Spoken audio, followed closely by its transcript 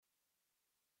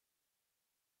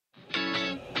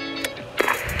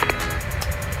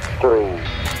3, 2, 1,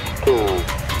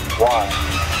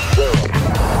 0.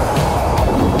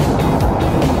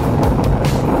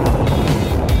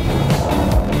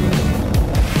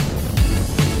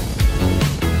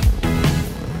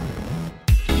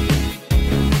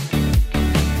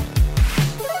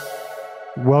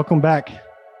 Welcome back.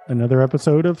 Another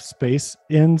episode of Space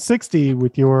in 60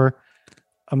 with your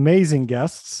amazing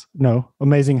hosts.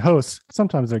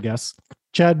 Sometimes they're guests.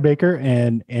 Chad Baker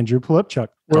and Andrew Polipchuk.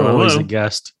 We're always a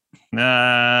guest. No,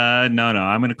 I'm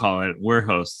going to call it. We're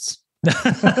hosts.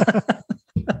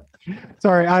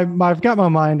 Sorry, I've got my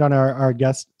mind on our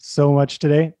guest so much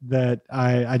today that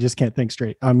I just can't think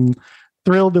straight. I'm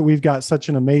thrilled that we've got such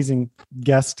an amazing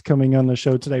guest coming on the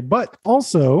show today, but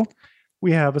also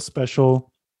we have a special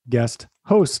guest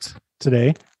host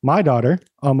today, my daughter,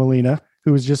 Amelina,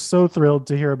 who was just so thrilled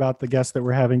to hear about the guest that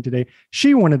we're having today.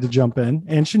 She wanted to jump in,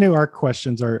 and she knew our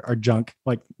questions are junk,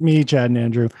 like me, Chad, and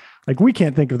Andrew. Like, we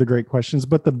can't think of the great questions,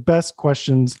 but the best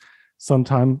questions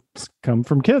sometimes come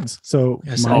from kids. So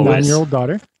yes, my 9-year-old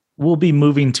daughter. We'll be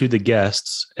moving to the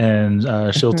guests, and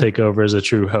she'll take over as a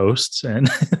true host. And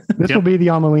this will be the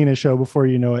Amelina show before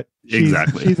you know it.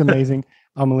 Exactly. She's amazing.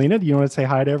 Amelina, do you want to say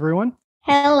hi to everyone?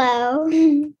 Hello.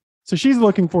 So she's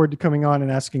looking forward to coming on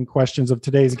and asking questions of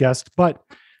today's guest, but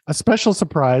a special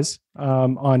surprise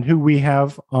on who we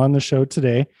have on the show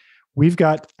today. We've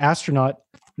got astronaut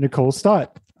Nicole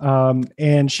Stott,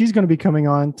 and she's going to be coming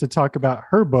on to talk about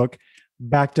her book,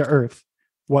 Back to Earth,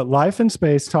 What Life in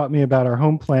Space Taught Me About Our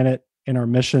Home Planet and Our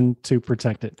Mission to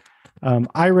Protect It.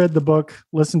 I read the book,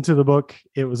 listened to the book.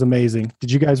 It was amazing.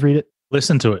 Did you guys read it?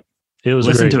 Listen to it. It was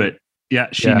Listen great. to it. Yeah,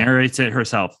 she narrates it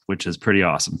herself, which is pretty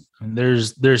awesome. And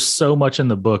there's so much in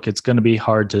the book. It's going to be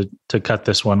hard to cut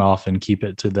this one off and keep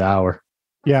it to the hour.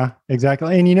 Yeah,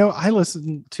 exactly. And I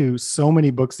listen to so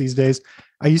many books these days.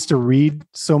 I used to read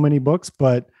so many books,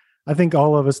 but I think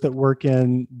all of us that work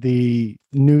in the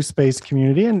new space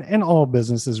community and all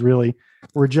businesses really,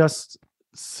 we're just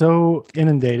so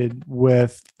inundated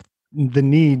with the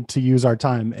need to use our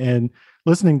time. And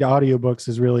listening to audiobooks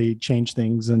has really changed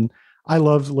things. And I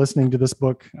loved listening to this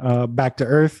book, Back to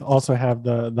Earth. Also have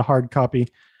the hard copy.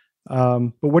 But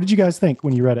what did you guys think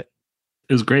when you read it?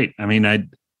 It was great. I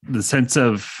mean, the sense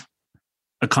of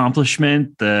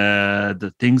accomplishment,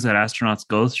 the things that astronauts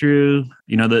go through.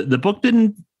 The book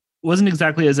wasn't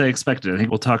exactly as I expected. I think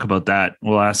we'll talk about that.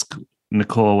 We'll ask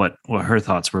Nicole what her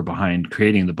thoughts were behind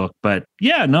creating the book. But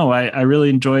yeah, no, I really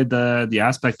enjoyed the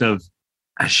aspect of,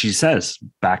 as she says,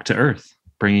 back to Earth,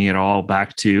 bringing it all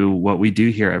back to what we do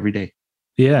here every day.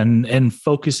 Yeah, and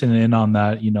focusing in on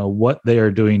that, what they are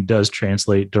doing does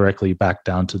translate directly back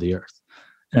down to the Earth,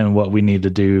 and what we need to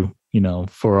do,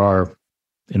 for our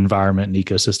environment and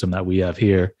ecosystem that we have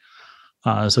here.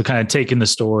 So kind of taking the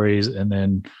stories and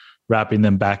then wrapping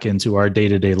them back into our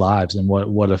day-to-day lives and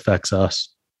what affects us.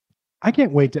 I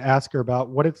can't wait to ask her about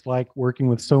what it's like working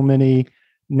with so many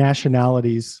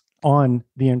nationalities on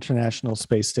the International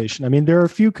Space Station. I mean, there are a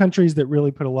few countries that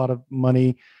really put a lot of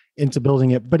money into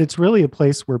building it, but it's really a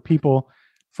place where people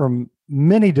from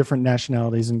many different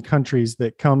nationalities and countries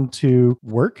that come to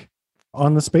work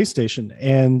on the space station.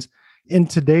 And in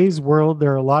today's world,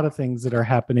 there are a lot of things that are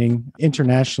happening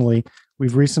internationally.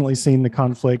 We've recently seen the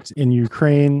conflict in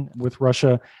Ukraine with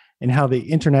Russia and how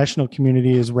the international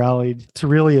community has rallied to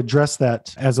really address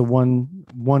that as a one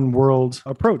world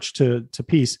approach to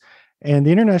peace. And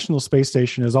the International Space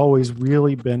Station has always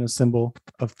really been a symbol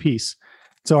of peace.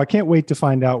 So I can't wait to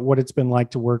find out what it's been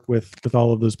like to work with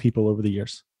all of those people over the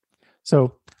years.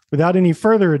 So without any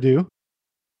further ado,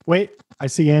 wait, I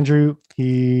see Andrew.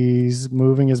 He's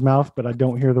moving his mouth, but I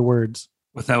don't hear the words.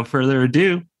 Without further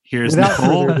ado, here's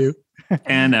Nicole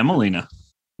and Amelina.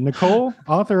 Nicole,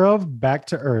 author of Back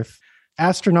to Earth,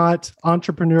 astronaut,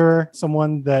 entrepreneur,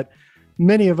 someone that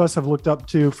many of us have looked up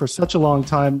to for such a long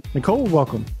time. Nicole,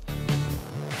 welcome.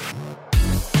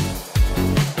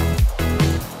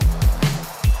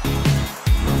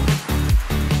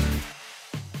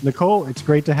 Nicole, it's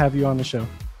great to have you on the show.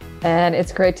 And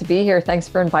it's great to be here. Thanks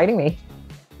for inviting me.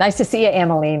 Nice to see you,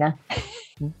 Amelina.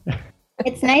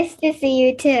 It's nice to see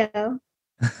you too.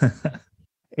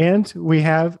 And we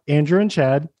have Andrew and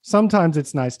Chad. Sometimes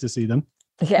it's nice to see them.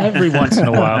 Yeah. Every once in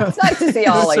a while. It's nice to see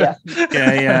all of you.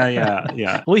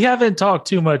 Yeah. We haven't talked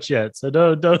too much yet, so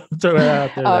don't throw it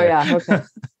out there. Oh, yeah. Okay.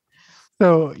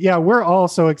 So, yeah, we're all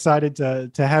so excited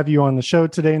to have you on the show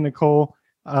today, Nicole.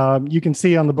 You can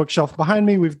see on the bookshelf behind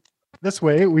me, we've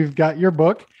got your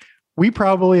book. We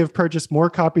probably have purchased more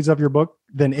copies of your book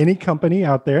than any company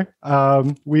out there.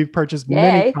 We've purchased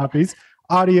many copies,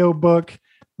 audio book,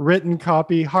 written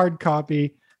copy, hard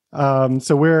copy.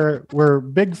 So we're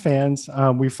big fans.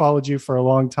 We followed you for a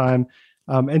long time.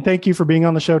 And thank you for being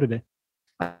on the show today.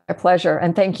 My pleasure.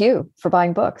 And thank you for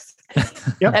buying books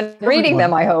Yep. and reading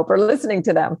them, I hope, or listening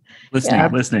to them.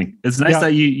 Listening. It's nice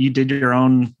that you did your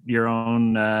own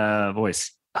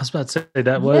voice. I was about to say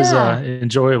that was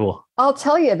enjoyable. I'll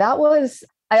tell you,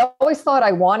 I always thought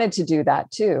I wanted to do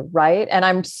that too, right? And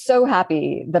I'm so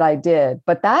happy that I did.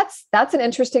 But that's an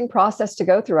interesting process to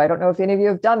go through. I don't know if any of you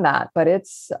have done that, but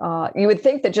it's you would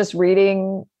think that just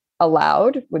reading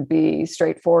aloud would be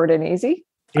straightforward and easy.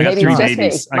 I got Maybe three it's just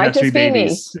babies. me. I got three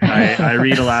babies. I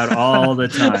read aloud all the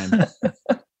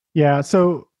time. Yeah.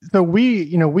 So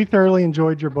we thoroughly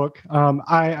enjoyed your book.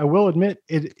 I will admit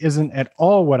it isn't at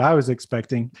all what I was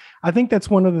expecting. I think that's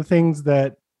one of the things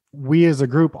that we as a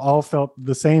group all felt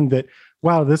the same, that,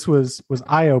 wow, this was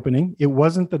eye-opening. It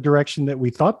wasn't the direction that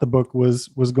we thought the book was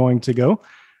going to go,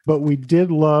 but we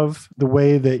did love the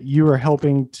way that you are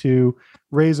helping to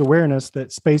raise awareness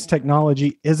that space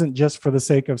technology isn't just for the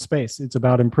sake of space. It's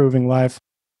about improving life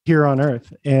here on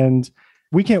Earth. And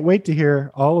we can't wait to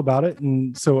hear all about it.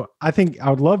 And so I think I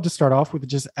would love to start off with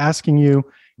just asking you,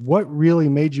 what really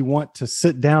made you want to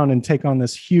sit down and take on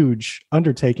this huge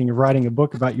undertaking of writing a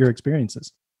book about your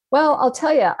experiences? Well, I'll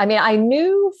tell you, I mean, I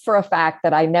knew for a fact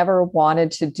that I never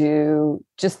wanted to do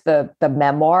just the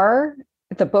memoir,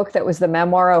 the book that was the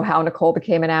memoir of how Nicole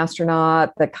became an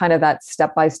astronaut, the kind of that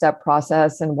step-by-step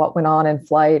process and what went on in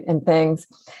flight and things.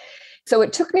 So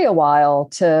it took me a while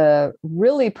to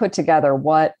really put together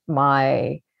what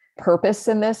my purpose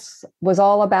in this was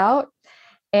all about.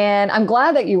 And I'm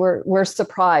glad that you were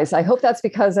surprised. I hope that's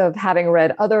because of having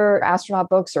read other astronaut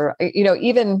books, or,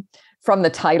 even from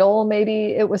the title, maybe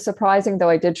it was surprising, though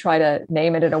I did try to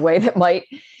name it in a way that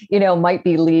might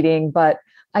be leading. But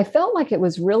I felt like it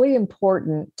was really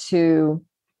important to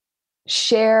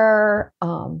share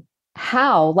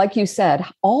how, like you said,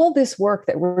 all this work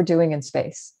that we're doing in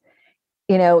space,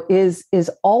 is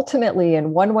ultimately,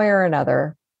 in one way or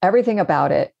another, everything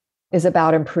about it is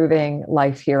about improving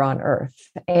life here on Earth.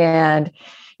 And,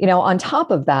 on top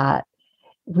of that,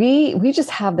 we just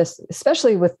have this,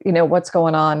 especially with, what's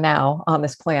going on now on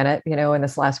this planet, in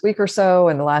this last week or so,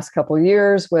 in the last couple of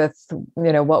years with,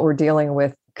 what we're dealing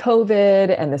with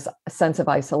COVID and this sense of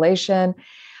isolation.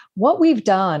 What we've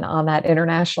done on that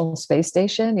International Space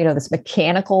Station, this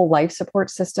mechanical life support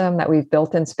system that we've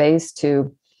built in space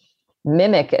to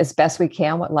mimic as best we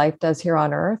can what life does here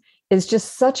on Earth, is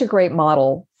just such a great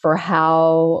model for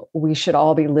how we should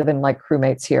all be living like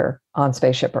crewmates here on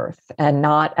Spaceship Earth and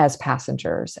not as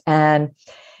passengers. And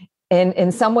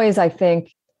in some ways, I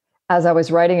think, as I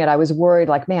was writing it, I was worried,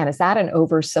 like, man, is that an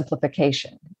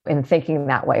oversimplification in thinking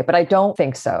that way? But I don't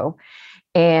think so.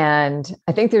 And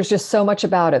I think there's just so much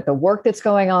about it. The work that's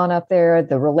going on up there,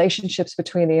 the relationships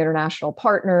between the international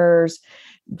partners,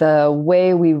 the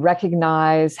way we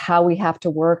recognize how we have to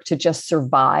work to just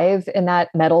survive in that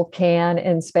metal can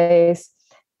in space,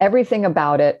 everything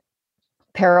about it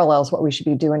parallels what we should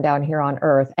be doing down here on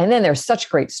Earth. And then there's such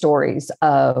great stories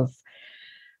of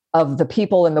the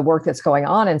people and the work that's going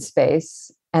on in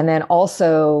space. And then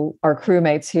also our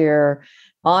crewmates here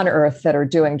on Earth that are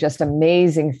doing just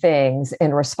amazing things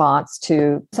in response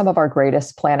to some of our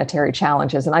greatest planetary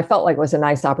challenges. And I felt like it was a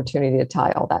nice opportunity to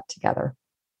tie all that together.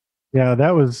 Yeah,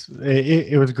 that was,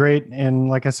 it was great. And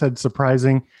like I said,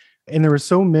 surprising. And there were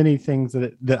so many things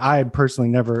that I had personally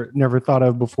never thought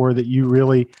of before that you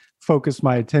really focused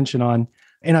my attention on.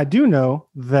 And I do know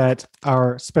that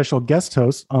our special guest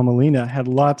host, Amelina, had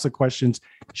lots of questions.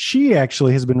 She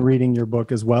actually has been reading your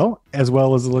book as well as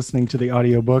listening to the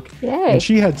audiobook. Yay. And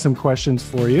she had some questions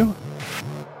for you.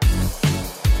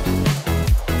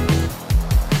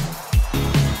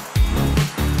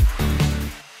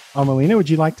 Amelina, would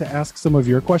you like to ask some of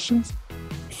your questions?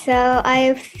 So I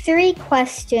have 3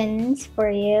 questions for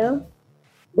you.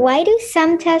 Why do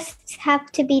some tests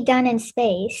have to be done in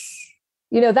space?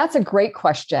 That's a great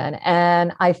question.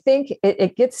 And I think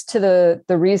it gets to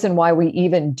the reason why we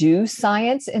even do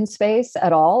science in space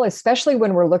at all, especially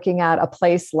when we're looking at a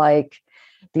place like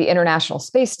the International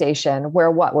Space Station, where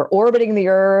we're orbiting the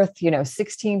Earth,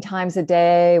 16 times a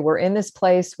day. We're in this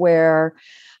place where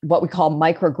what we call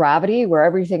microgravity, where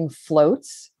everything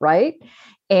floats, right?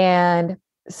 And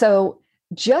so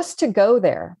just to go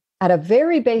there, at a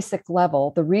very basic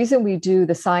level, the reason we do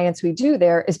the science we do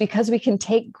there is because we can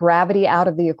take gravity out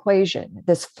of the equation.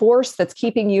 This force that's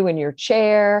keeping you in your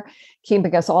chair,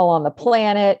 keeping us all on the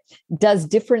planet, does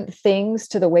different things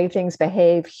to the way things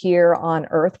behave here on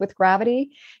Earth with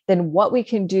gravity than what we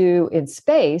can do in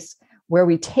space, where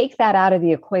we take that out of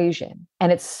the equation.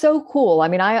 And it's so cool. I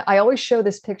mean, I always show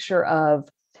this picture of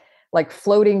like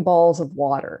floating balls of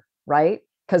water, right?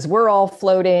 Because we're all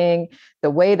floating. The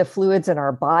way the fluids in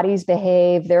our bodies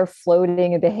behave, they're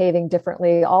floating and behaving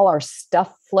differently. All our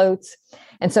stuff floats.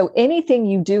 And so anything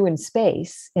you do in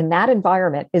space, in that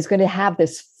environment, is going to have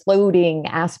this floating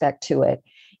aspect to it.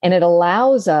 And it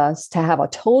allows us to have a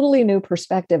totally new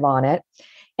perspective on it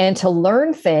and to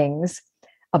learn things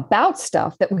about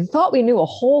stuff that we thought we knew a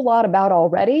whole lot about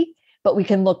already, but we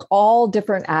can look all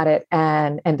different at it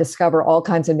and discover all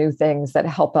kinds of new things that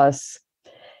help us.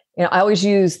 You know, I always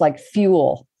use like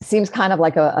fuel. Seems kind of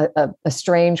like a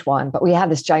strange one, but we have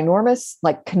this ginormous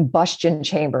like combustion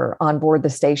chamber on board the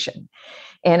station.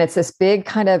 And it's this big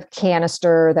kind of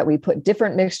canister that we put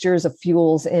different mixtures of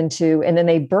fuels into, and then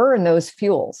they burn those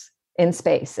fuels in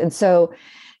space. And so,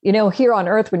 you know, here on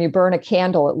Earth, when you burn a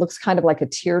candle, it looks kind of like a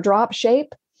teardrop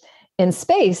shape. In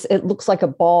space, it looks like a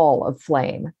ball of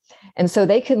flame. And so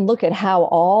they can look at how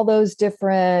all those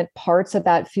different parts of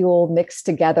that fuel mix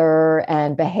together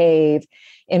and behave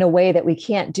in a way that we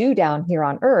can't do down here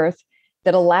on Earth,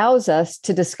 that allows us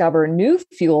to discover new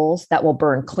fuels that will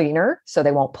burn cleaner, so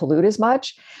they won't pollute as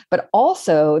much, but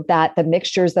also that the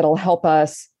mixtures that'll help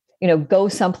us, you know, go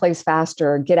someplace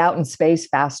faster, get out in space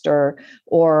faster,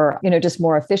 or, you know, just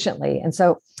more efficiently. And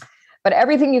so, but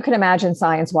everything you can imagine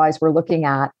science-wise, we're looking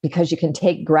at, because you can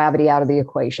take gravity out of the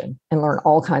equation and learn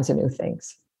all kinds of new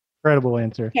things. Incredible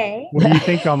answer. Okay. What do you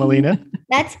think, Amelina?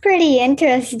 That's pretty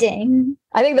interesting.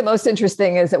 I think the most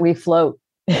interesting is that we float.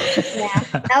 Yeah,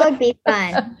 that would be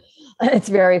fun. It's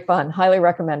very fun. Highly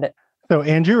recommend it. So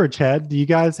Andrew or Chad, do you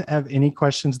guys have any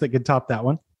questions that could top that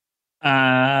one?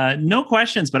 No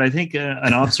questions, but I think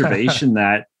an observation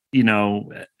that, you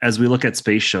know, as we look at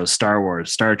space shows, Star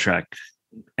Wars, Star Trek,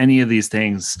 any of these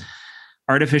things,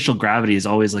 artificial gravity is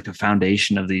always like a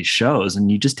foundation of these shows.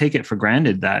 And you just take it for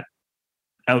granted that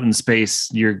out in space,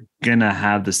 you're going to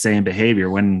have the same behavior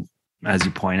when, as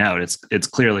you point out, it's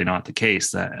clearly not the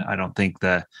case. That I don't think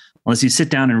that unless you sit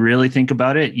down and really think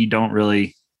about it, you don't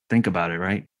really think about it,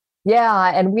 right?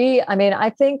 Yeah. And I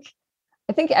think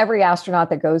every astronaut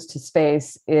that goes to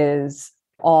space is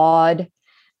awed,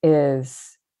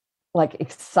 is like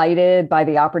excited by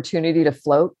the opportunity to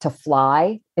float, to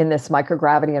fly in this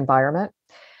microgravity environment.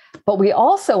 But we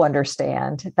also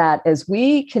understand that as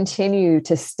we continue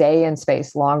to stay in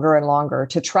space longer and longer,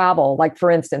 to travel, like for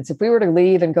instance, if we were to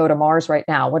leave and go to Mars right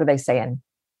now, what are they saying?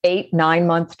 8-9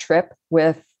 month trip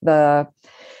with the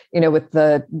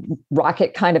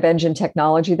rocket kind of engine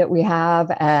technology that we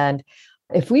have. And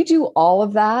if we do all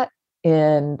of that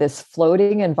in this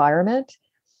floating environment,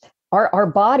 our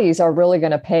bodies are really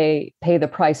going to pay the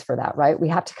price for that, right? We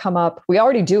have to come up, we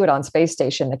already do it on space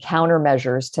station, the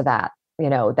countermeasures to that. You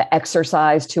know, the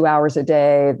exercise 2 hours a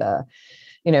day, the,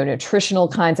 you know, nutritional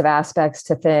kinds of aspects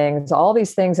to things, all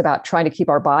these things about trying to keep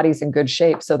our bodies in good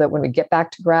shape so that when we get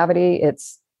back to gravity,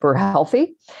 we're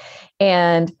healthy.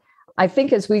 And I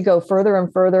think as we go further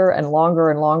and further and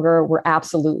longer, we're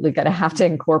absolutely going to have to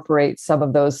incorporate some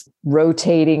of those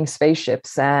rotating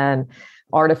spaceships and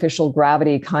artificial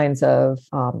gravity kinds of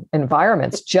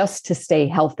environments just to stay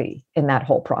healthy in that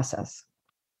whole process.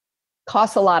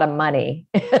 Costs a lot of money.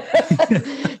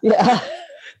 Yeah.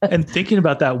 And thinking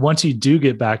about that, once you do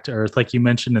get back to Earth, like you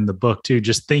mentioned in the book too,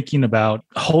 just thinking about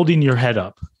holding your head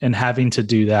up and having to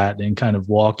do that and kind of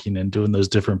walking and doing those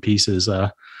different pieces.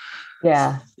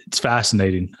 Yeah. It's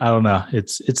fascinating. I don't know.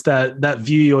 It's that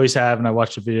view you always have. And I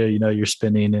watched a video, you know, you're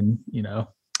spinning and, you know,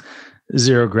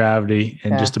 zero gravity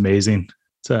and just amazing.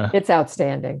 It's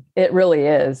outstanding. It really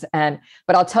is. But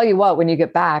I'll tell you what, when you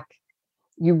get back,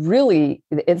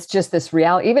 it's just this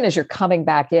reality, even as you're coming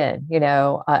back in, you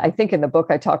know, I think in the book,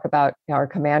 I talk about our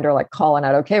commander, like calling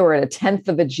out, okay, we're at 1/10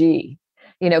 of a G,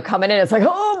 you know, coming in, it's like,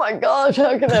 oh my gosh,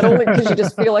 how can that only, because you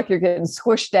just feel like you're getting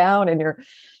squished down in your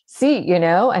seat, you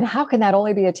know, and how can that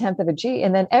only be 1/10 of a G?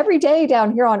 And then every day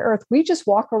down here on Earth, we just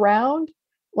walk around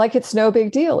like it's no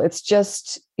big deal. It's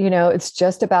just, you know, it's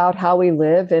just about how we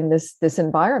live in this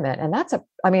environment.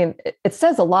 And it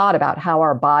says a lot about how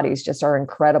our bodies just are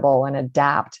incredible and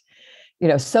adapt, you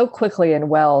know, so quickly and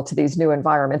well to these new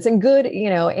environments in good, you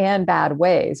know, and bad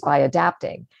ways by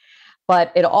adapting.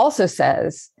 But it also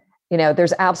says, you know,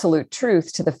 there's absolute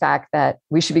truth to the fact that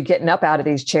we should be getting up out of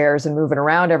these chairs and moving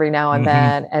around every now and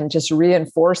then, and just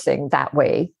reinforcing that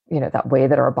way, you know, that way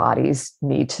that our bodies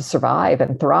need to survive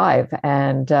and thrive.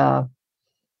 And so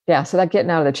that getting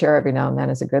out of the chair every now and then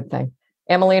is a good thing.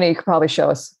 Amelina, you could probably show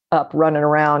us up running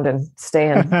around and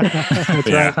staying.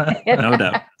 Yeah, no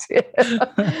doubt.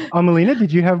 Amelina,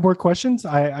 did you have more questions?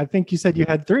 I think you said you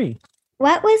had 3.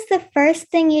 What was the first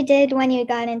thing you did when you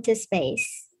got into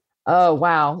space? Oh,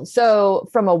 wow. So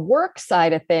from a work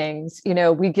side of things,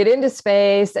 we get into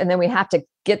space and then we have to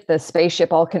get the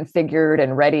spaceship all configured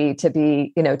and ready to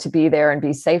be, to be there and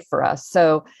be safe for us.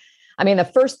 So, I mean, the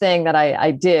first thing that I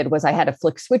did was I had to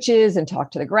flick switches and talk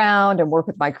to the ground and work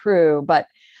with my crew. But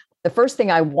the first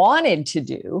thing I wanted to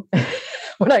do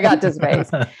when I got to space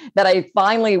that I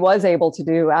finally was able to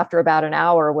do after about an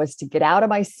hour was to get out of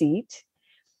my seat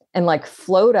and like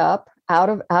float up out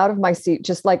of my seat,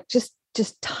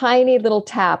 just tiny little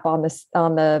tap on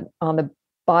the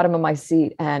bottom of my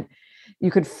seat. And you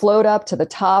could float up to the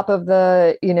top of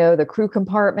the crew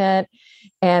compartment.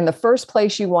 And the first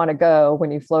place you want to go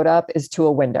when you float up is to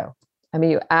a window. I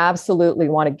mean, you absolutely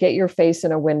want to get your face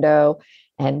in a window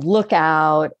and look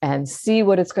out and see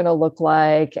what it's going to look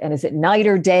like. And is it night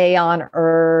or day on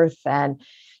Earth? And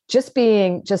just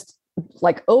being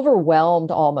like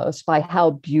overwhelmed almost by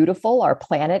how beautiful our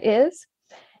planet is.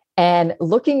 And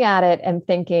looking at it and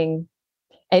thinking,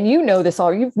 and you've known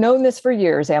this for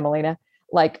years, Amelina,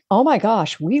 like, oh my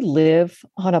gosh, we live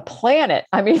on a planet.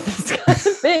 I mean, this kind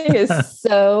of thing is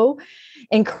so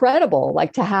incredible,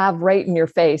 like to have right in your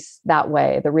face that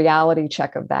way, the reality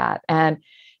check of that. And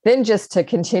then just to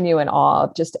continue in awe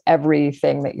of just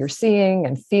everything that you're seeing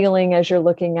and feeling as you're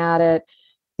looking at it.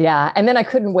 Yeah. And then I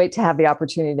couldn't wait to have the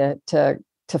opportunity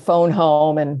to phone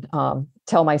home and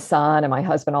tell my son and my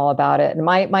husband all about it. And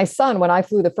my son, when I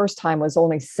flew the first time, was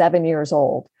only 7 years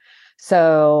old.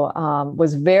 So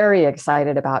was very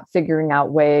excited about figuring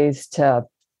out ways to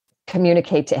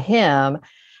communicate to him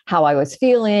how I was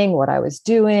feeling, what I was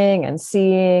doing and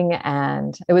seeing.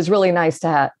 And it was really nice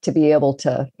to be able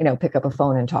to, pick up a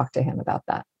phone and talk to him about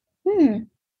that.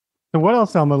 So what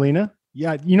else, Amelina?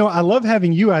 Yeah, I love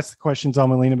having you ask the questions,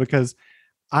 Amelina, because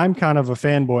I'm kind of a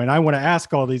fanboy and I want to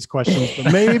ask all these questions,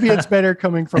 but maybe it's better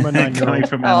coming from a 9-year-old. Coming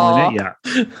from Amelina,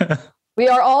 yeah. We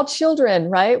are all children,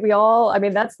 right?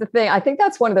 That's the thing. I think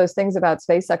that's one of those things about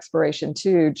space exploration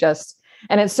too,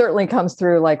 and it certainly comes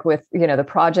through like with, the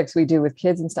projects we do with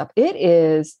kids and stuff.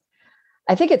 I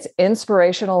think it's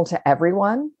inspirational to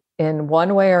everyone in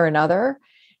one way or another.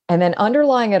 And then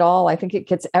underlying it all, I think it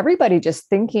gets everybody just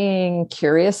thinking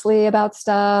curiously about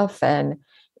stuff and,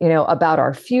 about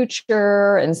our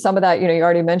future and some of that, you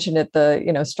already mentioned it,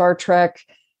 the, Star Trek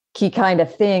key kind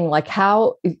of thing, like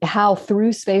how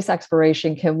through space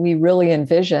exploration can we really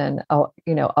envision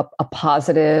a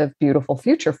positive, beautiful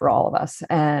future for all of us.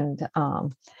 And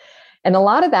a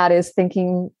lot of that is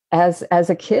thinking as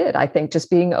a kid, I think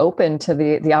just being open to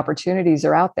the opportunities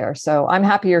are out there. So I'm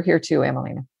happy you're here too,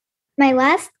 Amelina. My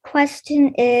last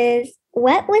question is,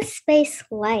 what was space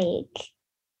like?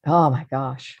 Oh my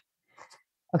gosh.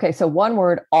 Okay. So one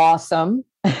word, awesome.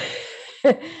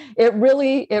 It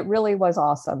really was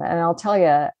awesome. And I'll tell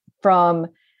you, from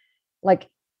like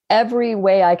every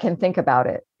way I can think about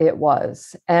it, it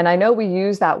was. And I know we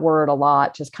use that word a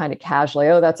lot, just kind of casually,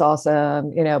 oh, that's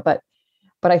awesome, but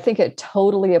I think it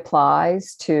totally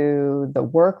applies to the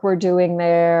work we're doing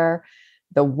there,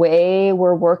 the way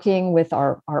we're working with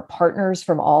our partners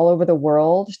from all over the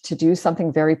world to do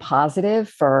something very positive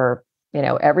for,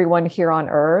 everyone here on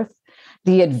Earth.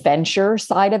 The adventure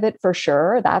side of it, for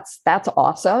sure. That's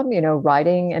awesome,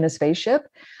 riding in a spaceship.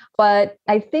 But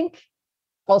I think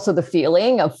also the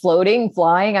feeling of floating,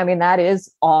 flying, I mean, that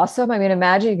is awesome. I mean,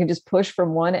 imagine you can just push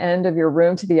from one end of your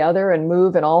room to the other and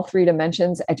move in all 3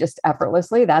 dimensions just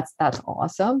effortlessly. That's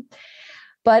awesome.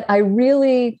 But I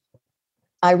really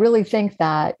think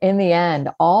that in the end,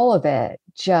 all of it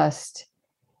just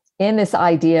in this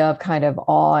idea of kind of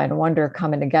awe and wonder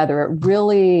coming together,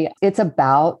 it's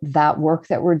about that work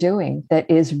that we're doing that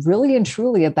is really and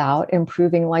truly about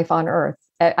improving life on Earth.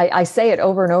 I say it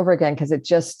over and over again, because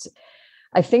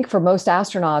I think for most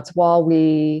astronauts,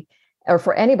 or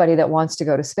for anybody that wants to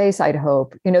go to space, I'd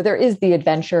hope, there is the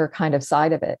adventure kind of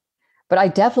side of it, but I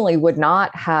definitely would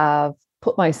not have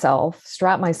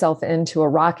strap myself into a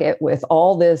rocket with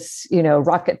all this,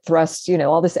 rocket thrust,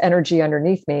 all this energy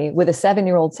underneath me with a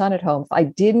 7-year-old son at home. If I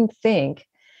didn't think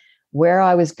where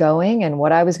I was going and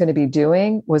what I was going to be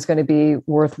doing was going to be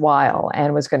worthwhile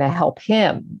and was going to help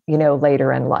him,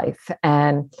 later in life.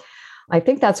 And I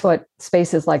think that's what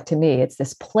space is like to me. It's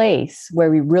this place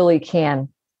where we really can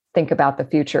think about the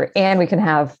future, and we can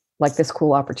have like this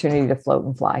cool opportunity to float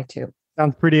and fly too.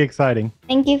 Sounds pretty exciting.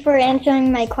 Thank you for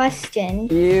answering my question.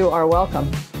 You are welcome.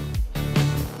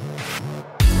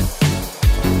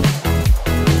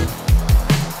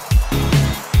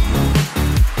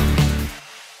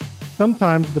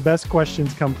 Sometimes the best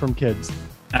questions come from kids.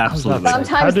 Absolutely.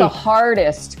 Sometimes the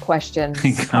hardest questions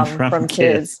come from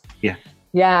kids. Yeah.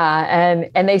 Yeah,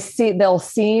 and they'll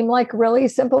seem like really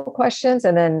simple questions,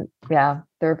 and then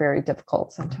they're very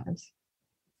difficult sometimes.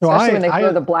 So Especially when they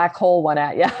throw the black hole one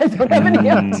at you. I don't have any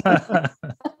answer.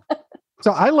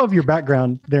 So I love your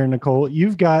background there, Nicole.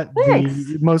 You've got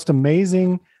the most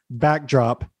amazing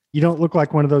backdrop. You don't look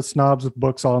like one of those snobs with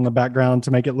books all in the background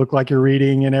to make it look like you're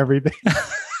reading and everything.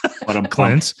 But I'm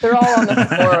Clint. They're all on the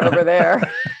floor over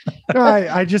there. No,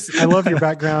 I love your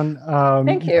background.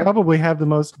 Thank you. You probably have the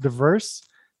most diverse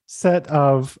set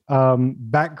of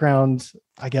background,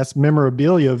 I guess,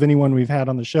 memorabilia of anyone we've had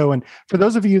on the show. And for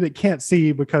those of you that can't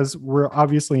see, because we're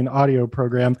obviously an audio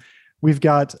program, we've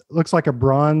got, looks like a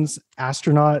bronze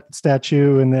astronaut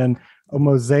statue and then a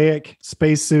mosaic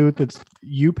spacesuit that's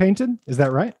you painted. Is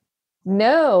that right?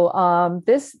 No,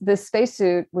 this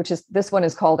spacesuit, this one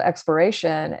is called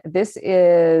Exploration. This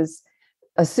is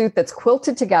a suit that's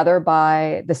quilted together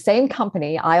by the same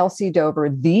company, ILC Dover,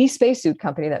 the spacesuit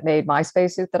company that made my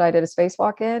spacesuit that I did a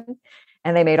spacewalk in.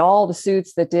 And they made all the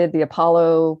suits that did the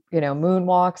Apollo,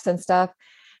 moonwalks and stuff.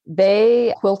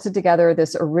 They quilted together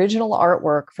this original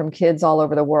artwork from kids all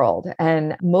over the world.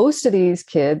 And most of these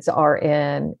kids are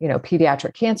in,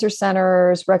 pediatric cancer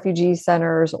centers, refugee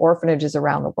centers, orphanages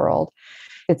around the world.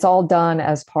 It's all done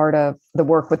as part of the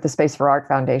work with the Space for Art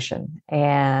Foundation.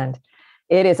 And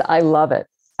I love it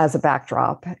as a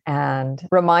backdrop and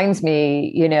reminds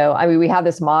me, we have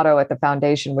this motto at the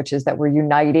foundation, which is that we're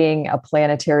uniting a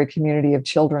planetary community of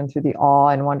children through the awe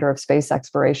and wonder of space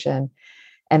exploration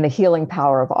and the healing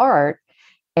power of art.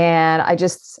 And I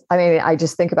just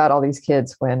think about all these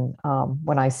kids when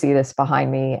I see this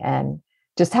behind me, and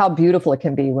just how beautiful it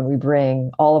can be when we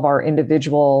bring all of our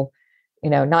individual,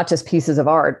 not just pieces of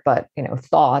art, but,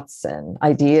 thoughts and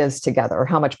ideas together.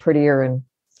 How much prettier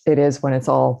it is when it's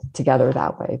all together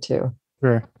that way too.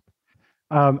 Sure.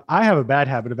 I have a bad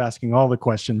habit of asking all the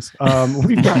questions.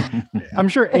 I'm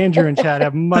sure Andrew and Chad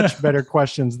have much better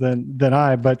questions than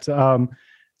I, but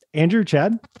Andrew,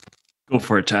 Chad? Go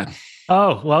for it, Chad.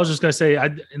 Oh, well, I was just going to say,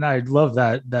 I love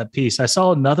that piece. I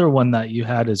saw another one that you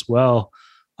had as well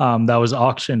that was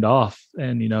auctioned off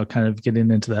and, kind of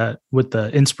getting into that with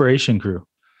the Inspiration Crew.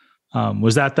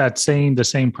 Was the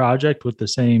same project with the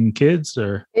same kids,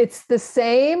 or? It's the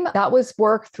same. That was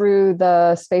work through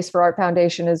the Space for Art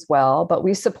Foundation as well, but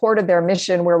we supported their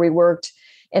mission where we worked.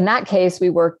 In that case, we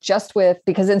worked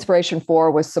because Inspiration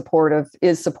 4 is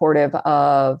supportive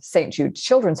of St. Jude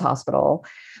Children's Hospital.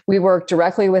 We worked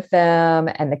directly with them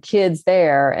and the kids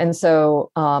there. And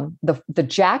so the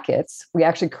jackets, we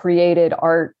actually created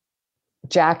art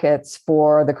jackets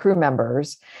for the crew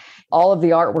members. All of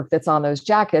the artwork that's on those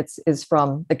jackets is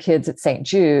from the kids at St.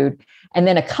 Jude. And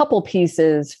then a couple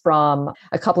pieces from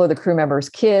a couple of the crew members'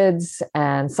 kids,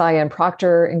 and Cyan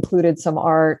Proctor included some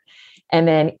art. And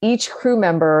then each crew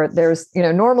member, there's,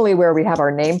 normally where we have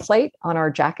our nameplate on our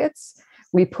jackets,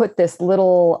 we put this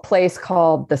little place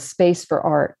called the Space for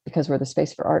Art, because we're the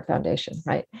Space for Art Foundation,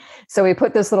 right? So we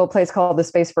put this little place called the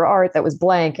Space for Art that was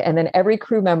blank. And then every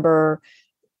crew member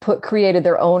created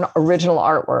their own original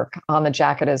artwork on the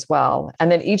jacket as well.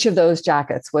 And then each of those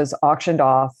jackets was auctioned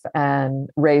off and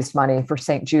raised money for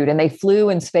St. Jude. And they flew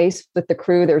in space with the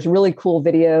crew. There's really cool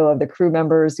video of the crew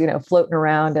members, floating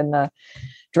around in the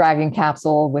Dragon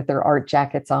capsule with their art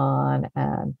jackets on.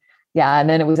 And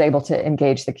then it was able to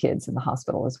engage the kids in the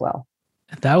hospital as well.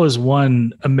 That was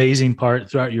one amazing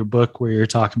part throughout your book where you're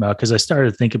talking about, because I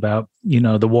started to think about,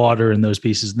 the water in those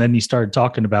pieces. And then you started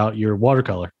talking about your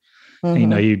watercolor.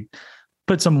 Mm-hmm. You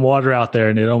put some water out there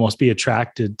and it'd almost be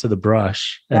attracted to the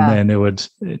brush, and then it would,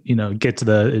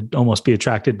 it'd almost be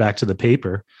attracted back to the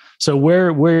paper. So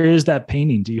where is that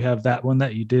painting? Do you have that one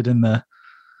that you did in the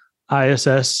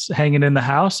ISS hanging in the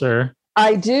house, or?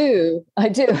 I do.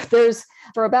 There's,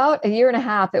 for about a year and a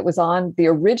half, the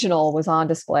original was on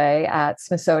display at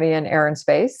Smithsonian Air and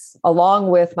Space, along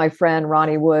with my friend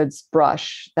Ronnie Wood's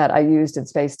brush that I used in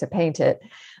space to paint it.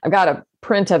 I've got a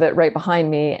print of it right behind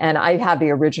me, and I have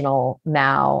the original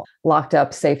now locked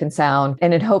up safe and sound,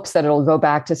 and in hopes that it'll go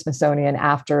back to Smithsonian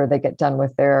after they get done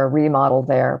with their remodel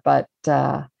there. But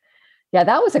that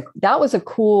was a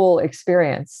cool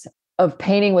experience of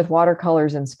painting with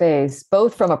watercolors in space,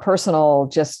 both from a personal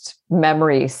just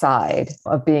memory side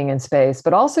of being in space,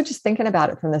 but also just thinking about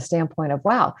it from the standpoint of,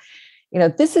 wow,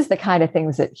 this is the kind of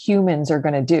things that humans are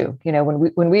going to do.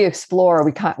 When we explore,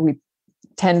 we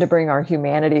tend to bring our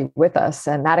humanity with us.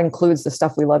 And that includes the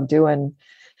stuff we love doing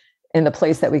in the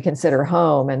place that we consider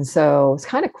home. And so it's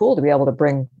kind of cool to be able to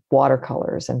bring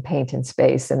watercolors and paint in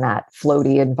space in that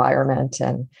floaty environment,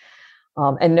 and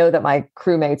know that my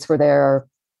crewmates were there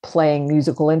playing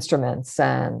musical instruments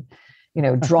and,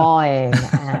 drawing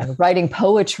and writing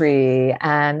poetry.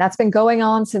 And that's been going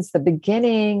on since the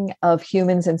beginning of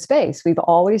humans in space. We've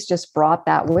always just brought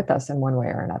that with us in one way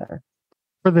or another.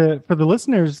 For the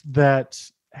listeners that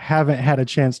haven't had a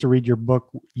chance to read your book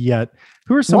yet,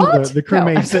 who are some of the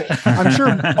crewmates that I'm sure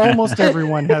almost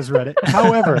everyone has read it.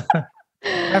 However,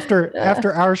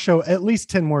 after our show, at least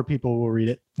 10 more people will read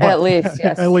it. At least,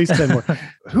 yes. At least 10 more.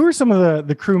 Who are some of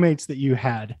the crewmates that you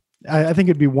had? I think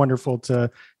it'd be wonderful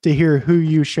to hear who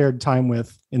you shared time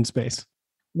with in space.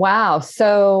 Wow.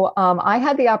 So I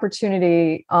had the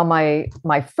opportunity on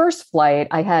my first flight.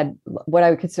 I had what I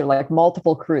would consider like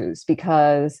multiple crews,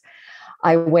 because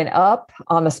I went up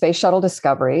on the Space Shuttle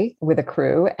Discovery with a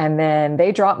crew, and then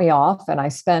they dropped me off, and I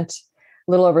spent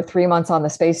a little over 3 months on the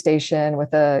space station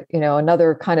with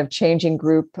another kind of changing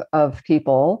group of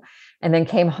people, and then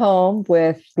came home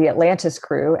with the Atlantis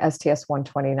crew,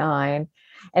 STS-129.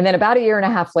 And then about a year and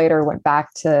a half later, went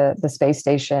back to the space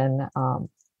station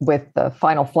with the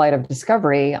final flight of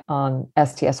Discovery on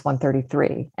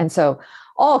STS-133. And so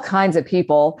all kinds of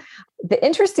people. The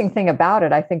interesting thing about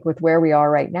it, I think, with where we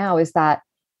are right now is that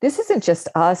this isn't just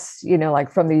us,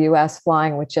 like from the US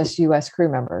flying with just US crew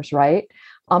members, right?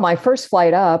 On my first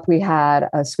flight up, we had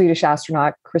a Swedish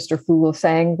astronaut, Christer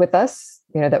Fuglesang, with us,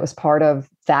 that was part of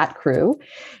that crew.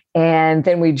 And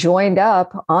then we joined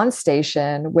up on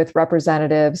station with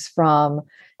representatives from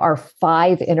our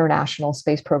 5 international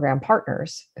space program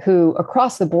partners, who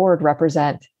across the board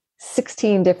represent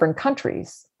 16 different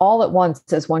countries all at once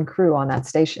as one crew on that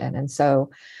station. And so,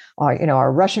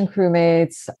 our Russian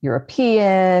crewmates,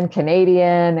 European,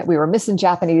 Canadian, we were missing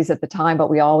Japanese at the time, but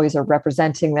we always are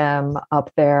representing them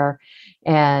up there.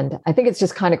 And I think it's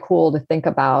just kind of cool to think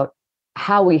about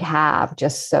how we have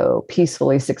just so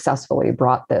peacefully, successfully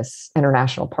brought this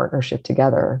international partnership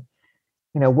together,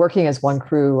 working as one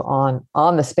crew on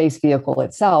the space vehicle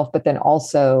itself, but then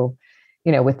also,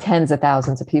 with tens of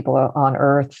thousands of people on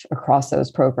Earth across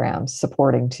those programs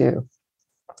supporting too.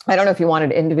 I don't know if you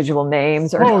wanted individual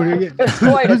names or there's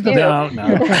quite a few. No.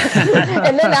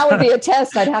 And then that would be a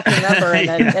test I'd have to remember.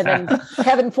 And then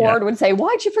Kevin Ford would say,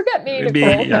 "Why'd you forget me,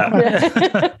 Nicole?"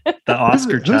 The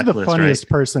Oscar checklist. Who's the funniest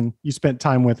person you spent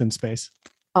time with in space?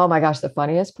 Oh my gosh, the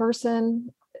funniest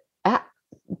person.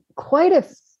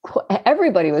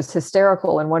 Everybody was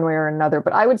hysterical in one way or another,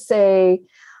 but I would say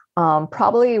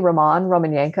probably Roman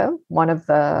Romanenko, one of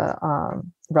the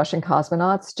Russian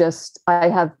cosmonauts.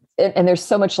 And there's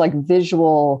so much like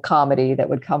visual comedy that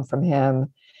would come from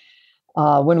him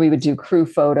when we would do crew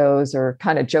photos or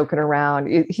kind of joking around.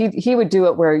 He would do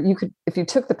it where you could, if you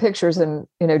took the pictures and,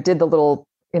 did the little,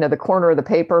 the corner of the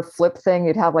paper flip thing,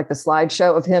 you'd have like the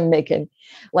slideshow of him making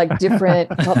like different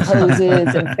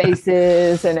poses and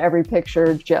faces, and every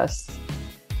picture, just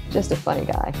a funny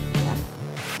guy. Yeah.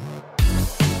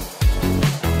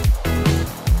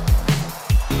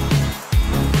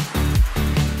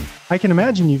 I can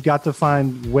imagine you've got to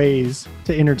find ways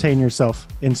to entertain yourself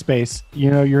in space.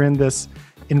 You're in this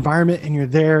environment and you're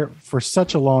there for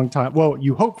such a long time. Well,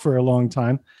 you hope for a long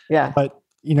time. Yeah. But,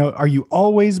 are you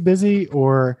always busy,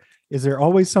 or is there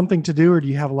always something to do, or do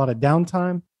you have a lot of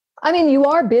downtime? I mean, you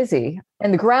are busy,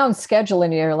 and the ground's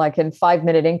scheduling you like in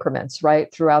 5-minute increments,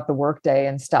 right, throughout the workday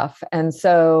and stuff. And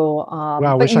so, wow,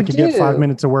 I wish I could get 5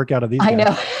 minutes of work out of these guys. I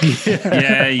know.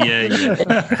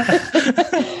 Yeah.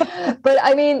 But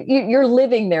I mean, you're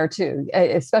living there too,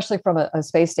 especially from a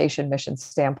space station mission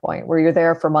standpoint, where you're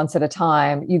there for months at a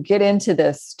time. You get into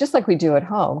this, just like we do at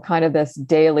home, kind of this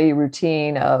daily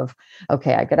routine of,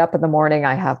 okay, I get up in the morning,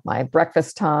 I have my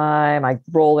breakfast time, I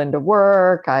roll into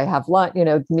work, I have lunch,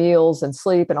 meals and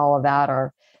sleep and all of that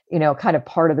are, kind of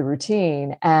part of the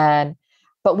routine.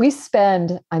 But we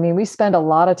spend a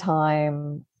lot of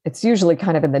time, it's usually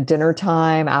kind of in the dinner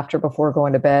time, before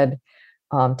going to bed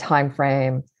time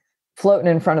frame,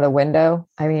 floating in front of the window.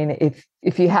 I mean,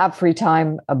 if you have free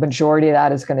time, a majority of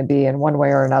that is going to be in one way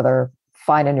or another,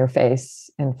 finding your face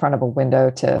in front of a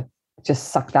window to just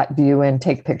suck that view in,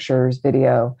 take pictures,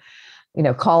 video,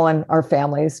 calling our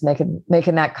families, making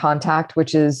that contact,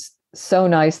 which is so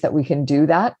nice that we can do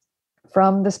that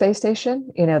from the space station,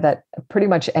 that pretty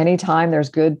much any time there's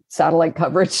good satellite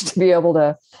coverage to be able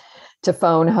to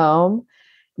phone home,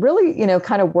 really,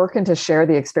 kind of working to share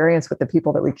the experience with the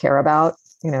people that we care about,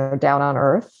 down on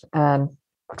Earth.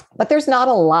 But there's not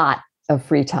a lot of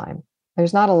free time.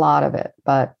 There's not a lot of it,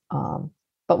 but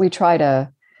we try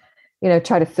to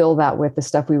fill that with the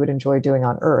stuff we would enjoy doing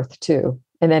on Earth too,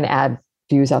 and then add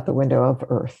views out the window of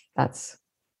Earth. That's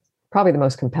probably the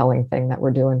most compelling thing that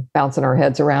we're doing, bouncing our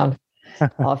heads around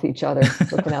off each other,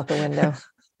 looking out the window.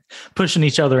 Pushing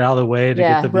each other out of the way to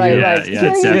get the view. Right.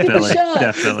 Yeah,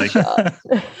 definitely.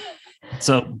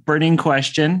 So, burning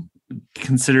question,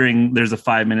 considering there's a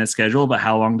 5-minute schedule, but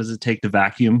how long does it take to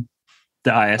vacuum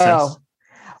the ISS? Oh,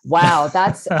 wow.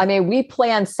 We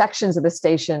plan sections of the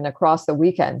station across the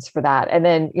weekends for that. And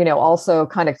then, also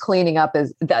kind of cleaning up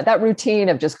that routine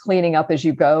of just cleaning up as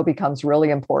you go becomes really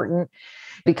important.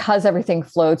 Because everything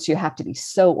floats, you have to be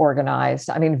so organized.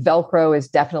 Velcro is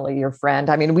definitely your friend.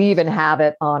 We even have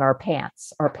it on our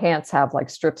pants. Our pants have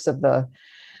like strips of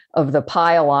the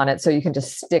pile on it. So you can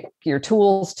just stick your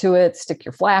tools to it, stick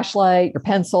your flashlight, your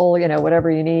pencil, whatever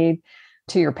you need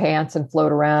to your pants and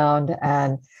float around.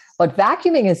 But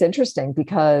vacuuming is interesting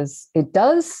because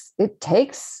it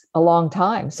takes a long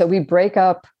time. So we break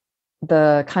up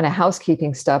the kind of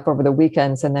housekeeping stuff over the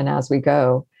weekends and then as we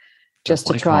go, just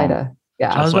to try to.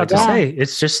 Yeah, I was about to say,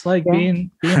 it's just like being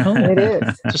home. It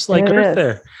is. Just like Earth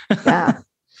there. Yeah.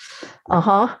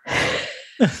 Uh-huh.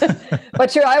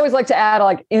 But I always like to add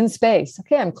like in space.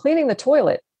 Okay, I'm cleaning the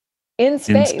toilet in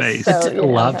space. So, a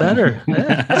lot better.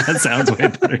 Yeah. That sounds way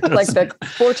better. Like the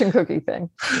fortune cookie thing.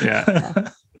 Yeah.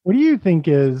 What do you think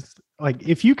is, like,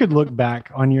 if you could look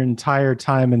back on your entire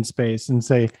time in space and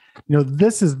say,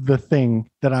 this is the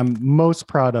thing that I'm most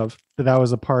proud of that I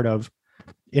was a part of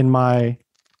in my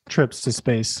trips to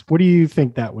space, what do you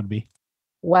think that would be?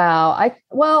 Wow.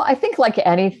 I think like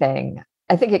anything,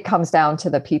 I think it comes down to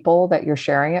the people that you're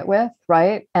sharing it with,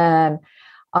 right? And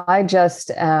I just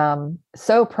am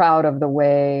so proud of the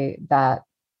way that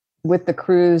with the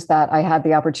crews that I had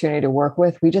the opportunity to work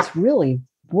with, we just really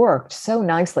worked so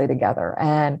nicely together.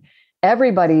 And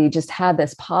everybody just had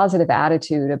this positive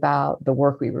attitude about the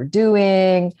work we were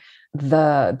doing,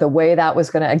 the way that was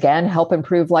going to, again, help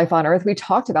improve life on Earth. We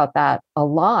talked about that a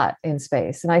lot in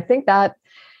space. And I think that,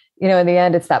 in the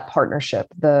end, it's that partnership,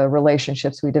 the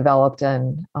relationships we developed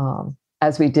and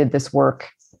as we did this work,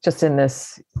 just in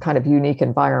this kind of unique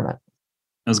environment.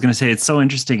 I was going to say, it's so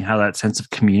interesting how that sense of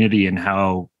community and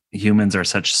how humans are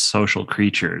such social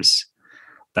creatures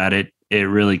that it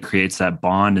really creates that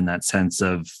bond and that sense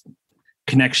of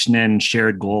connection and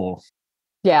shared goal.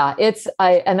 Yeah,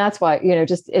 and that's why,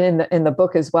 just in the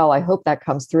book as well, I hope that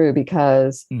comes through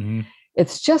because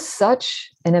it's just such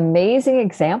an amazing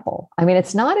example.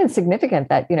 It's not insignificant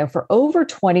that, for over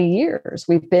 20 years,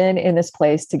 we've been in this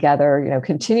place together,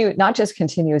 not just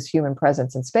continuous human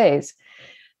presence in space,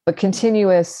 but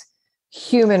continuous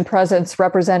human presence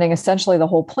representing essentially the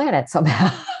whole planet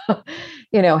somehow,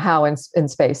 how in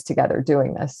space together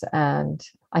doing this. And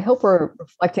I hope we're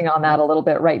reflecting on that a little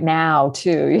bit right now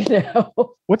too,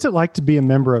 What's it like to be a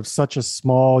member of such a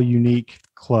small, unique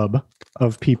club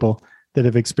of people that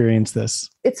have experienced this?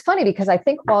 It's funny because I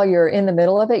think while you're in the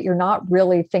middle of it, you're not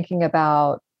really thinking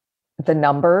about the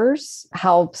numbers,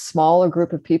 how small a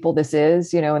group of people this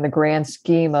is, in the grand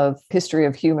scheme of history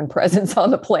of human presence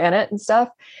on the planet and stuff.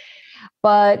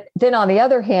 But then on the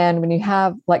other hand, when you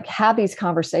have these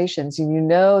conversations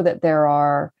and that there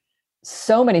are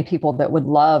so many people that would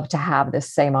love to have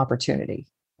this same opportunity,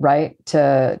 right?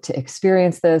 To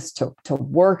experience this, to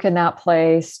work in that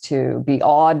place, to be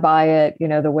awed by it,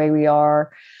 the way we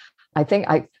are. I think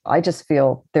I just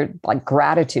feel they're like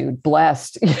gratitude,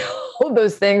 blessed,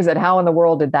 those things that how in the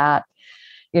world did that,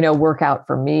 work out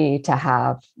for me to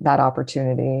have that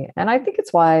opportunity. And I think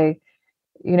it's why,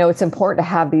 it's important to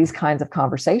have these kinds of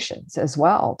conversations as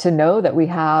well, to know that we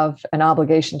have an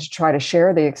obligation to try to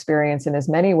share the experience in as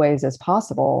many ways as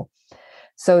possible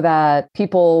so that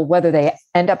people, whether they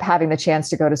end up having the chance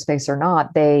to go to space or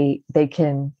not, they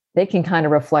can kind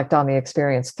of reflect on the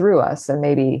experience through us and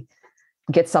maybe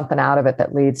get something out of it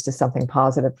that leads to something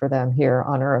positive for them here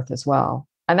on Earth as well.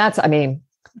 And that's,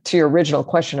 to your original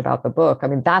question about the book,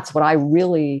 that's what I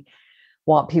really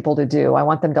want people to do. I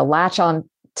want them to latch on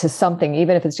to something,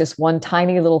 even if it's just one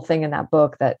tiny little thing in that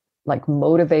book that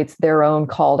motivates their own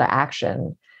call to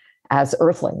action as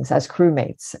Earthlings, as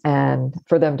crewmates, and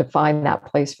for them to find that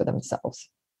place for themselves.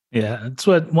 Yeah, it's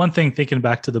one thing thinking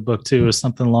back to the book too is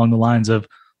something along the lines of,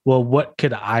 well, what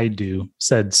could I do?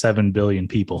 Said 7 billion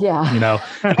people. Yeah.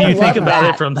 You think about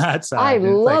it from that side. I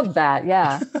love that.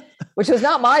 Yeah. Which was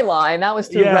not my line. That was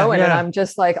through Rowan. Yeah. And I'm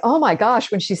just like, oh my gosh,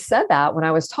 when she said that, when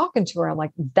I was talking to her, I'm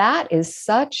like, that is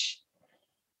such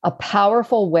a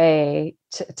powerful way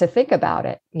to think about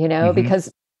it,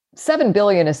 because 7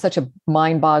 billion is such a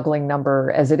mind-boggling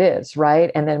number as it is, right?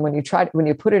 And then when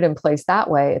you put it in place that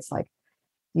way, it's like,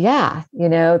 yeah,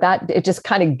 that it just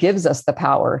kind of gives us the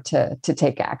power to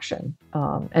take action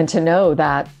and to know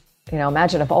that,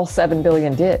 imagine if all 7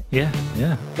 billion did.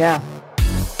 Yeah.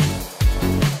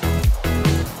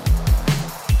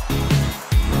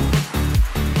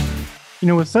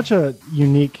 With such a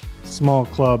unique small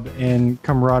club and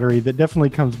camaraderie that definitely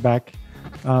comes back,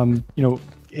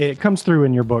 it comes through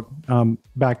in your book,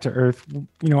 Back to Earth.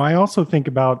 I also think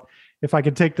about, if I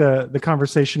could take the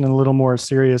conversation in a little more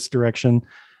serious direction,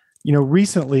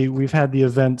 recently we've had the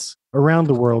events around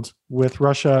the world with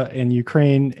Russia and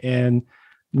Ukraine and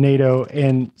NATO,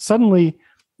 and suddenly,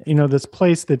 this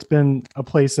place that's been a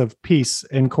place of peace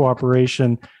and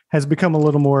cooperation has become a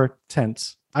little more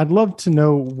tense. I'd love to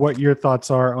know what your thoughts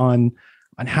are on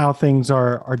how things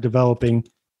are developing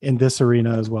in this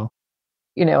arena as well.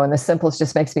 And the simplest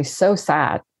just makes me so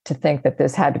sad to think that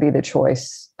this had to be the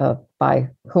choice by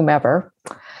whomever,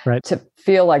 right? To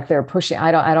feel like they're pushing.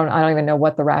 I don't even know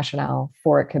what the rationale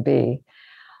for it could be.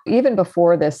 Even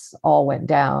before this all went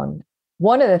down,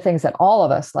 one of the things that all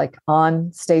of us, like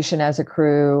on station as a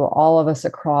crew, all of us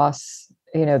across,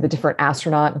 the different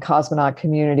astronaut and cosmonaut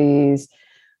communities,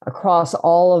 across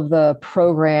all of the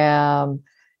program,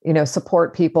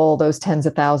 support people, those tens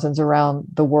of thousands around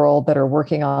the world that are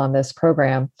working on this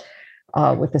program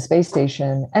with the space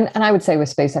station. And I would say with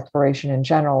space exploration in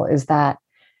general, is that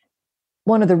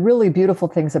one of the really beautiful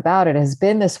things about it has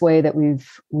been this way that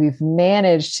we've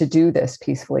managed to do this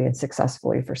peacefully and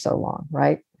successfully for so long,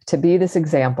 right? To be this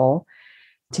example,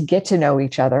 to get to know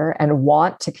each other and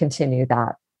want to continue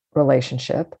that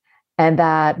relationship. And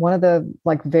that one of the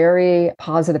very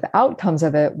positive outcomes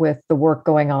of it with the work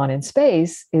going on in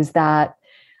space is that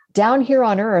down here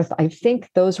on Earth, I think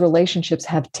those relationships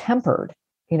have tempered,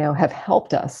 have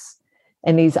helped us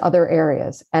in these other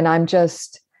areas. And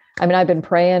I've been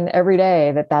praying every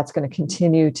day that that's going to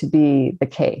continue to be the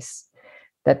case,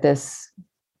 that this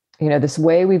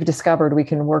way we've discovered we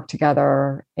can work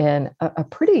together in a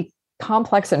pretty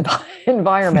complex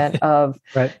environment of,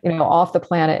 right. Off the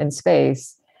planet in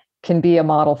space, can be a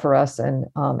model for us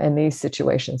in these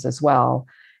situations as well.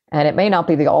 And it may not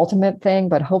be the ultimate thing,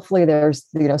 but hopefully there's,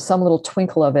 some little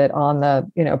twinkle of it on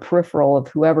the, peripheral of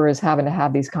whoever is having to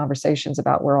have these conversations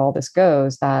about where all this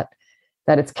goes, that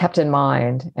it's kept in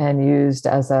mind and used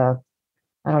as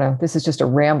this is just a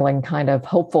rambling kind of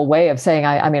hopeful way of saying,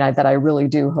 that I really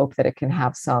do hope that it can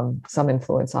have some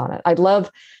influence on it. I'd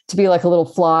love to be like a little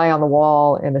fly on the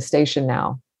wall in the station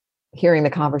now, hearing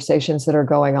the conversations that are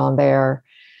going on there.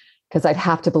 Because I'd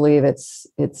have to believe it's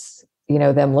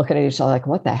them looking at each other like,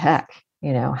 what the heck?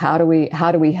 How do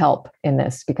we help in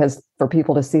this? Because for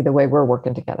people to see the way we're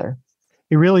working together.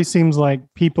 It really seems like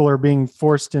people are being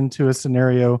forced into a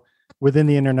scenario within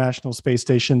the International Space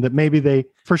Station that maybe they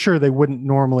wouldn't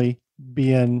normally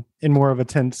be in more of a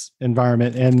tense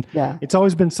environment. And It's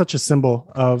always been such a symbol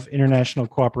of international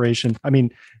cooperation.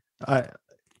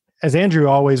 As Andrew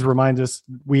always reminds us,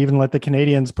 we even let the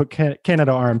Canadians put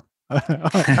Canada Arm.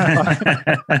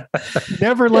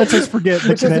 Never lets us forget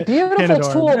which is a beautiful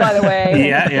Canada tool, by the way.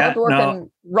 Yeah.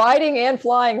 Riding and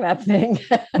flying that thing.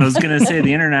 I was going to say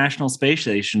the International Space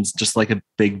Station's just like a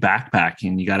big backpack,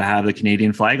 and you got to have the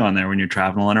Canadian flag on there when you're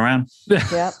traveling around.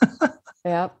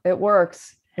 Yep, it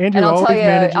works. Andrew, and I'll tell you,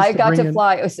 I got to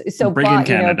fly. So Bob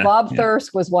Yeah.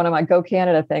 Thirsk was one of my Go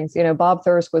Canada things. Bob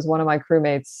Thirsk was one of my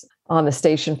crewmates on the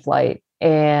station flight,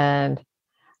 and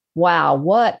wow,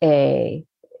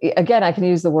 again, I can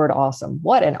use the word awesome.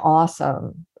 What an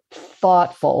awesome,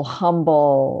 thoughtful,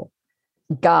 humble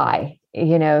guy.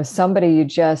 Somebody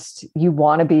you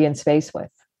want to be in space with.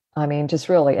 Just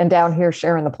really, and down here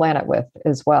sharing the planet with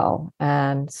as well.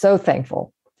 And so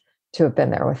thankful to have been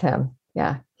there with him.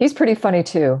 Yeah. He's pretty funny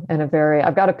too.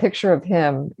 I've got a picture of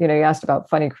him. You asked about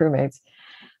funny crewmates.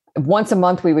 Once a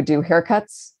month, we would do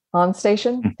haircuts on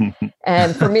station.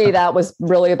 And for me, that was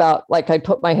really about I'd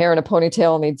put my hair in a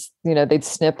ponytail and they'd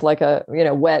snip like a,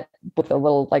 wet with a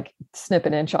little snip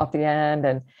an inch off the end.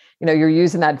 And, you're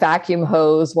using that vacuum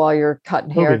hose while you're cutting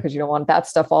hair because you don't want that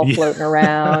stuff all floating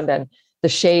around and the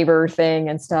shaver thing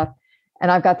and stuff.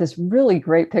 And I've got this really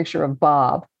great picture of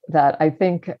Bob that I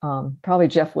think probably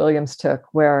Jeff Williams took,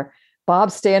 where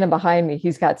Bob's standing behind me.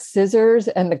 He's got scissors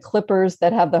and the clippers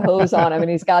that have the hose on him.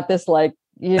 And he's got this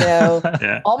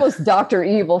almost Dr.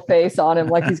 Evil face on him,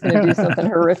 like he's going to do something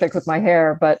horrific with my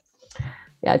hair. But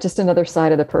yeah, just another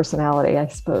side of the personality, I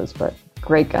suppose, but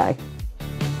great guy.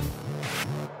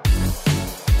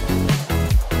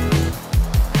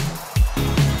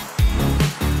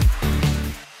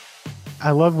 I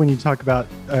love when you talk about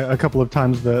a couple of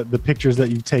times the pictures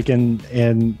that you've taken,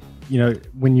 and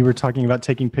when you were talking about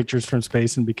taking pictures from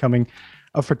space and becoming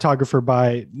a photographer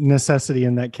by necessity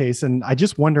in that case. And I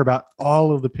just wonder about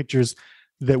all of the pictures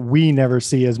that we never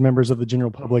see as members of the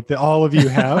general public that all of you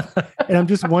have. And I'm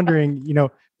just wondering,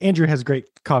 Andrew has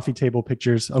great coffee table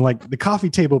pictures. Like the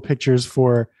coffee table pictures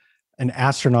for an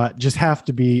astronaut just have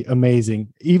to be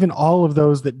amazing. Even all of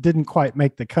those that didn't quite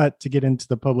make the cut to get into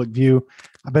the public view,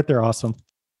 I bet they're awesome.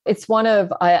 It's one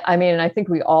of, I mean, I think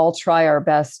we all try our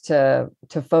best to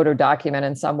photo document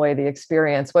in some way the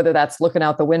experience, whether that's looking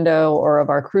out the window or of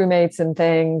our crewmates and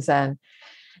things. And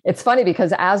it's funny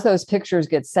because as those pictures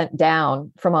get sent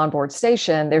down from onboard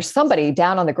station, there's somebody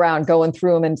down on the ground going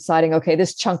through them and deciding, okay,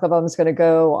 this chunk of them is going to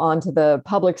go onto the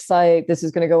public site. This is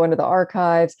going to go into the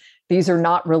archives. These are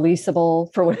not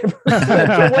releasable for whatever, for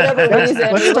whatever reason.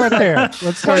 Let's start there.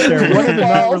 Let's start there. What are the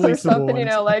not releasable or something,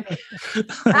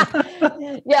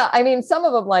 ones? Yeah, I mean, some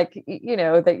of them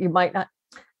that you might not,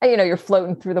 you're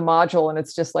floating through the module and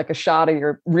it's just like a shot of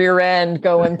your rear end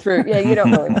going through. Yeah, you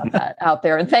don't really want that out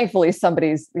there. And thankfully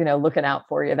somebody's, looking out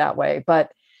for you that way.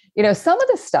 But, some of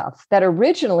the stuff that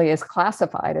originally is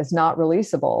classified as not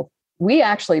releasable, we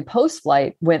actually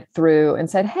post-flight went through and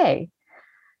said, hey,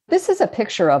 this is a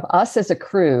picture of us as a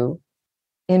crew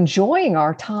enjoying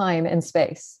our time in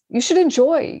space. You should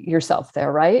enjoy yourself there,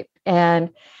 right? And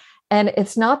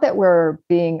it's not that we're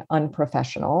being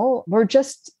unprofessional. We're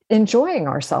just enjoying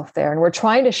ourselves there. And we're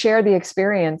trying to share the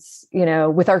experience,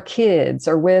 with our kids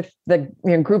or with the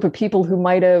group of people who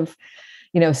might have,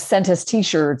 sent us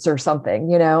t-shirts or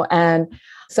something, and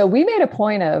so we made a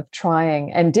point of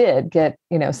trying and did get,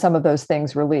 some of those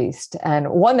things released. And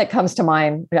one that comes to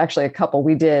mind, actually a couple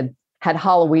we had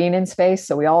Halloween in space.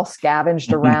 So we all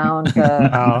scavenged around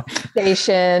the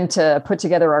station to put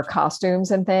together our costumes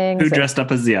and things. Who dressed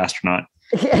up as the astronaut?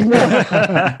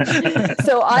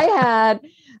 So I had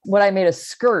what I made a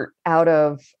skirt out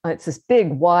of. It's this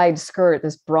big wide skirt,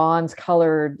 this bronze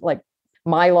colored, like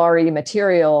mylar-y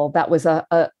material that was a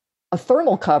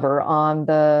thermal cover on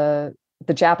the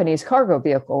Japanese cargo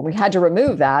vehicle. We had to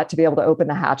remove that to be able to open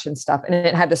the hatch and stuff. And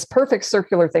it had this perfect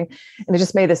circular thing. And it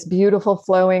just made this beautiful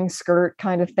flowing skirt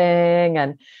kind of thing.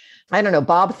 And I don't know,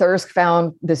 Bob Thirsk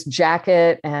found this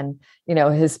jacket and,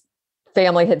 his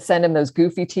family had sent him those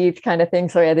goofy teeth kind of thing.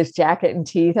 So he had this jacket and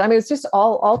teeth. I mean, it's just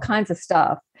all kinds of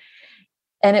stuff.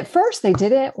 And at first they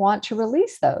didn't want to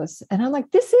release those. And I'm like,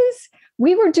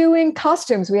 we were doing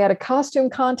costumes. We had a costume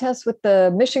contest with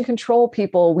the mission control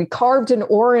people. We carved an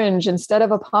orange instead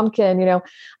of a pumpkin. I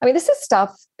mean, this is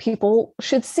stuff people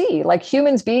should see, like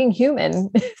humans being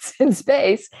human in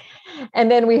space.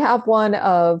 And then we have one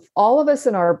of all of us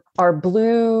in our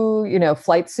blue,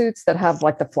 flight suits that have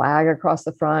like the flag across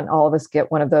the front. All of us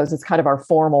get one of those. It's kind of our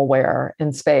formal wear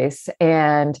in space.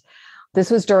 And this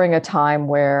was during a time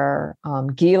where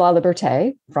Guy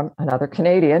Laliberté, from another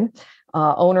Canadian,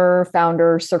 owner,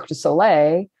 founder, Cirque du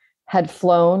Soleil, had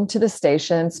flown to the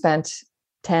station, spent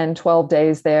 10, 12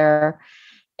 days there.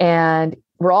 And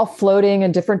we're all floating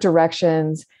in different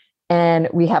directions. And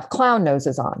we have clown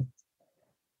noses on.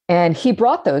 And he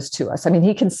brought those to us. I mean,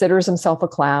 he considers himself a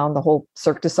clown, the whole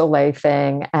Cirque du Soleil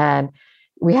thing. And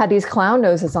we had these clown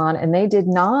noses on, and they did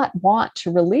not want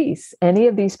to release any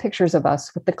of these pictures of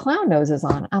us with the clown noses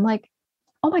on. I'm like,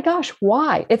 oh my gosh,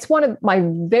 why? It's one of my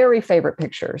very favorite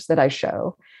pictures that I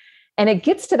show. And it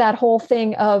gets to that whole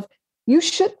thing of you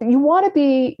want to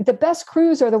be, the best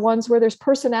crews are the ones where there's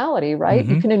personality, right?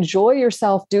 Mm-hmm. You can enjoy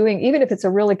yourself doing, even if it's a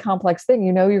really complex thing,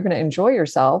 you're going to enjoy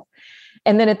yourself.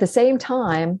 And then at the same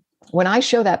time, when I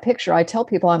show that picture, I tell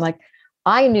people, I'm like,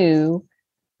 I knew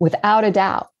without a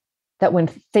doubt that when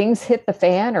things hit the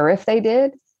fan, or if they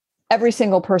did, every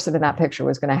single person in that picture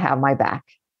was going to have my back.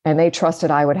 And they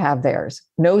trusted I would have theirs,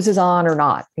 noses on or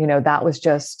not. That was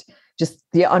just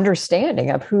the understanding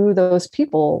of who those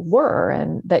people were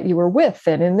and that you were with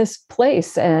and in this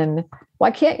place. And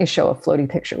why can't you show a floaty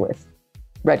picture with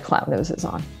red clown noses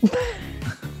on?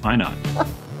 Why not?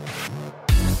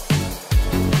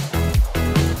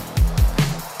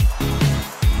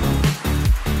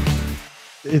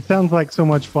 It sounds like so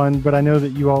much fun, but I know that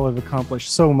you all have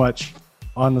accomplished so much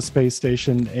on the space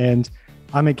station. And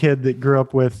I'm a kid that grew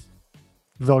up with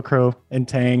Velcro and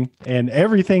Tang and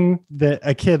everything that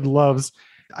a kid loves.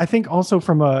 I think also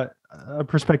from a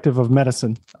perspective of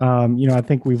medicine, I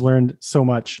think we've learned so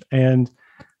much, and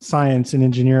science and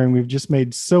engineering. We've just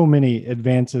made so many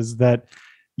advances that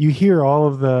you hear all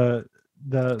of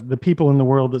the people in the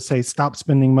world that say, stop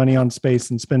spending money on space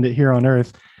and spend it here on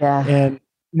Earth. Yeah. And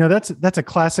that's a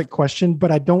classic question, but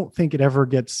I don't think it ever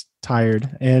gets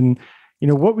tired. And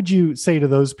what would you say to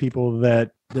those people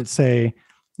that say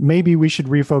maybe we should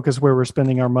refocus where we're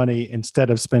spending our money instead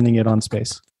of spending it on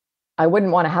space? I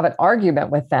wouldn't want to have an argument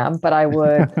with them, but I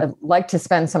would like to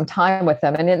spend some time with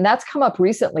them. And that's come up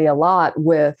recently a lot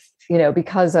with,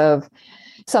 because of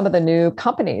some of the new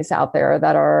companies out there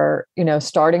that are,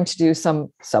 starting to do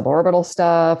some suborbital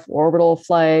stuff, orbital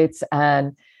flights.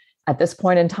 And at this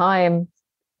point in time,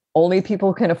 only people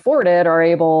who can afford it are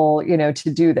able,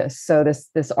 to do this. So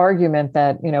this argument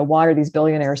that, why are these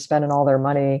billionaires spending all their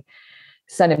money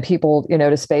sending people,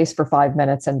 to space for 5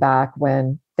 minutes and back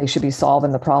when they should be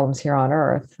solving the problems here on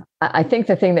Earth. I think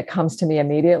the thing that comes to me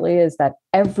immediately is that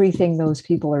everything those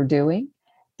people are doing,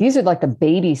 these are like the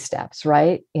baby steps,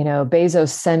 right? Bezos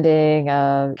sending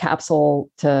a capsule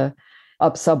to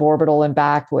up suborbital and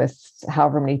back with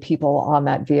however many people on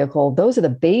that vehicle. Those are the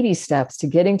baby steps to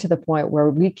getting to the point where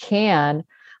we can,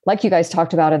 like you guys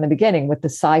talked about in the beginning with the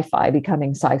sci-fi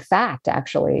becoming sci-fact,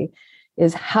 actually,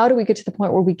 is how do we get to the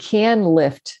point where we can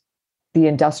lift the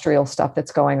industrial stuff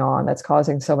that's going on, that's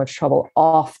causing so much trouble,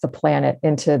 off the planet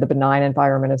into the benign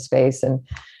environment of space and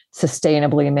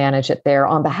sustainably manage it there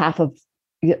on behalf of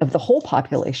the whole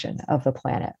population of the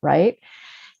planet, right?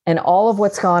 And all of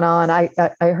what's gone on. I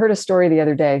heard a story the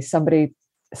other day. Somebody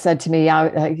said to me,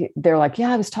 they're like,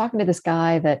 yeah, I was talking to this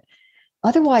guy that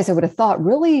otherwise I would have thought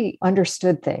really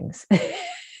understood things.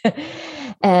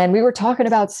 And we were talking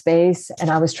about space,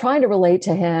 and I was trying to relate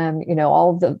to him,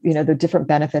 all of the, the different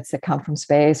benefits that come from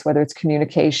space, whether it's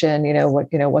communication,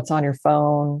 what's on your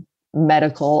phone,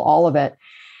 medical, all of it.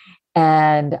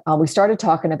 And we started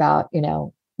talking about,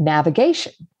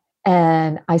 navigation.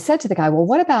 And I said to the guy, well,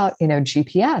 what about,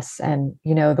 GPS and,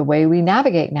 the way we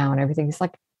navigate now and everything? He's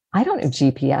like, I don't know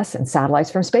GPS and satellites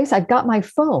from space. I've got my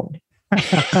phone. And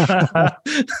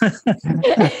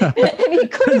he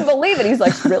couldn't believe it. He's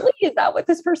like, really? Is that what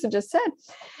this person just said?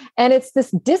 And it's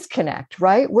this disconnect,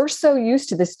 right? We're so used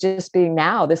to this just being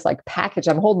now this like package.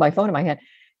 I'm holding my phone in my hand,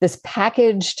 this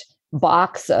packaged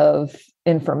box of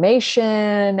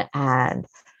information and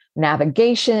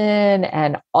navigation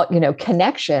and,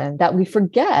 connection, that we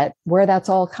forget where that's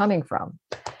all coming from.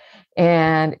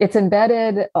 And it's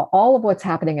embedded, all of what's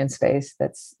happening in space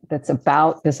that's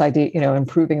about this idea,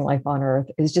 improving life on Earth,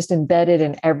 is just embedded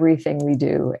in everything we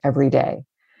do every day.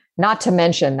 Not to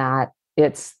mention that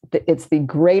it's the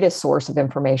greatest source of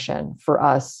information for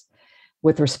us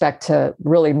with respect to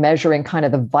really measuring kind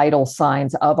of the vital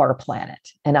signs of our planet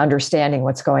and understanding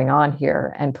what's going on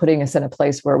here and putting us in a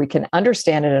place where we can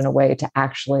understand it in a way to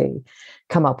actually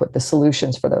come up with the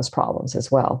solutions for those problems as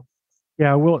well.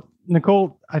 Yeah, well,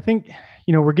 Nicole, I think,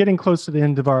 we're getting close to the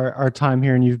end of our time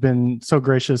here, and you've been so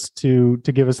gracious to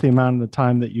give us the amount of the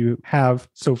time that you have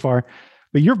so far.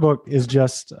 But your book is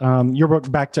just, your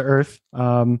book, Back to Earth,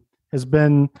 has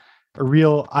been a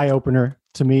real eye-opener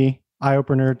to me,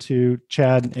 eye-opener to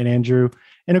Chad and Andrew,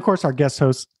 and of course, our guest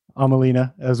host,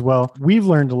 Amelina, as well. We've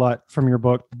learned a lot from your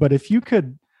book, but if you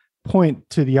could point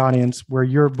to the audience where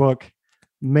your book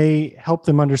may help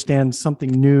them understand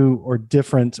something new or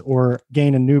different or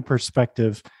gain a new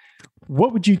perspective,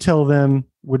 what would you tell them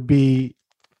would be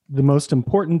the most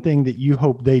important thing that you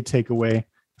hope they take away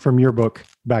from your book,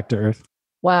 Back to Earth?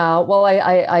 Wow. Well,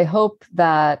 I hope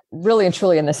that really and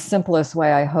truly in the simplest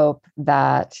way, I hope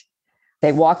that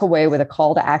they walk away with a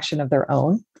call to action of their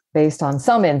own based on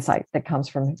some insight that comes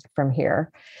from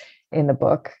here in the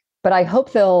book. But I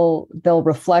hope they'll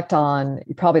reflect on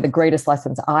probably the greatest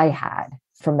lessons I had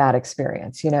from that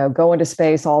experience, go into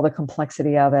space, all the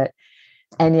complexity of it,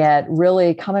 and yet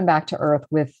really coming back to Earth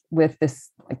with this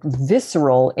like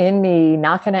visceral in me,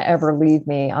 not going to ever leave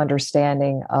me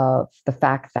understanding of the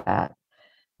fact that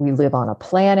we live on a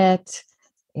planet,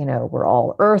 we're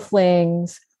all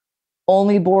Earthlings,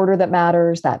 only border that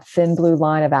matters, that thin blue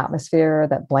line of atmosphere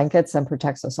that blankets and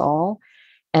protects us all.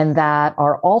 And that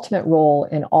our ultimate role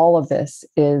in all of this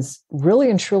is really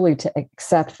and truly to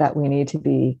accept that we need to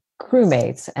be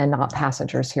crewmates and not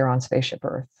passengers here on Spaceship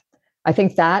Earth. I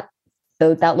think that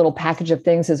little package of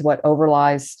things is what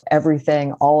overlies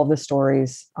everything, all of the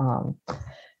stories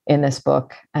in this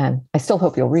book. And I still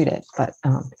hope you'll read it, but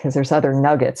because there's other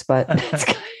nuggets, but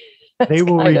they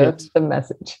will read it. The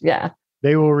message. Yeah.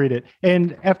 They will read it.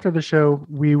 And after the show,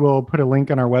 we will put a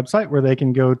link on our website where they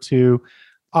can go to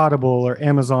Audible or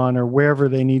Amazon or wherever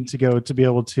they need to go to be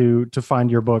able to find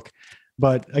your book.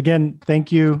 But again,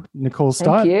 thank you, Nicole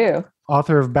Stott,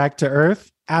 author of Back to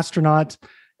Earth, astronaut,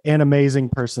 and amazing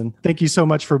person. Thank you so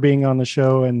much for being on the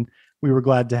show, and we were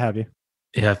glad to have you.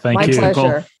 Yeah, thank you. My pleasure.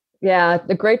 Nicole. Yeah,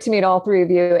 great to meet all three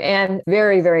of you, and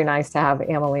very, very nice to have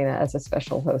Amelina as a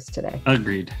special host today.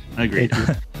 Agreed.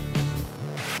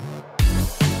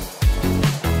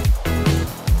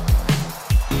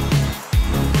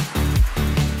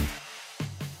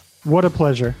 What a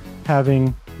pleasure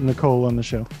having Nicole on the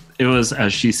show. It was,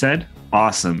 as she said,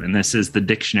 awesome. And this is the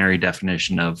dictionary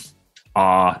definition of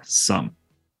awesome.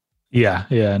 Yeah.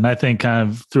 And I think kind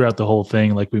of throughout the whole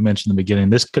thing, like we mentioned in the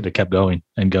beginning, this could have kept going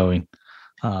and going.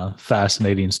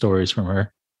 Fascinating stories from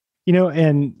her.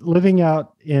 And living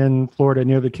out in Florida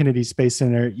near the Kennedy Space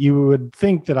Center, you would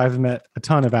think that I've met a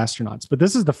ton of astronauts, but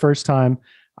this is the first time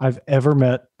I've ever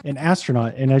met an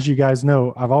astronaut. And as you guys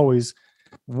know, I've always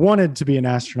wanted to be an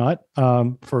astronaut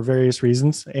for various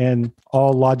reasons, and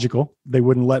all logical. They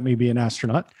wouldn't let me be an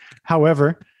astronaut.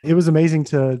 However, it was amazing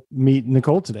to meet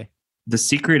Nicole today. The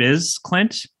secret is,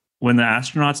 Clint, when the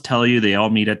astronauts tell you they all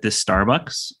meet at this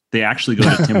Starbucks, they actually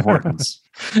go to Tim Hortons.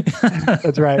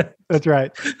 That's right. That's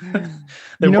right.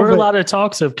 There were a lot of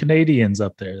talks of Canadians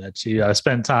up there that she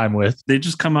spent time with. They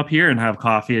just come up here and have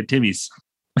coffee at Timmy's.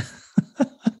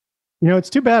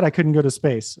 It's too bad I couldn't go to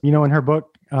space. In her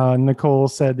book, Nicole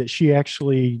said that she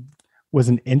actually was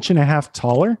an inch and a half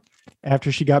taller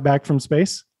after she got back from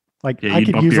space. Like, I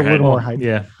could use a little more height.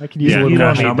 Yeah. I could use a little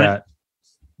more height. That.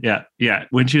 Yeah.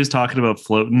 When she was talking about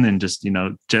floating and just,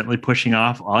 gently pushing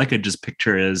off, all I could just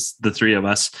picture is the three of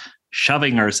us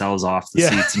shoving ourselves off the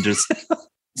seats and just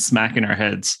smacking our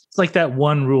heads. It's like that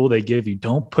one rule they give you: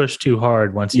 don't push too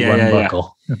hard once you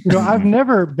unbuckle. I've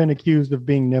never been accused of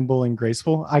being nimble and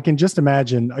graceful. I can just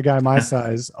imagine a guy my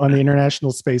size on the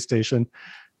International Space Station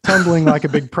tumbling like a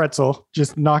big pretzel,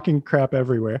 just knocking crap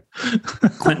everywhere.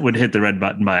 Clint would hit the red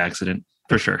button by accident,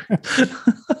 for sure.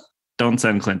 Don't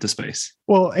send Clint to space.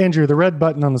 Well, Andrew, the red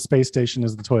button on the space station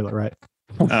is the toilet, right?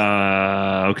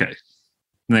 Okay.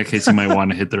 In that case, you might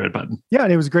want to hit the red button. Yeah,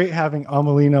 and it was great having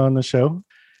Amelina on the show.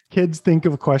 Kids think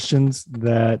of questions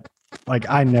that, like,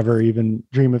 I never even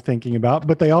dream of thinking about,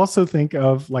 but they also think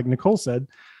of, like Nicole said,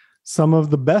 some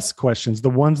of the best questions, the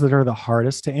ones that are the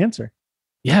hardest to answer.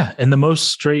 Yeah, and the most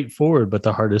straightforward, but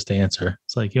the hardest to answer.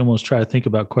 It's like you almost try to think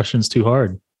about questions too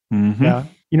hard. Mm-hmm. Yeah.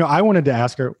 I wanted to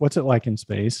ask her, what's it like in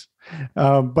space?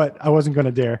 But I wasn't going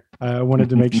to dare. I wanted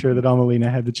to make sure that Amelina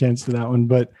had the chance to that one.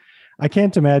 But I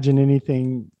can't imagine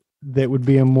anything that would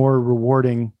be a more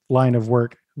rewarding line of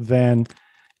work than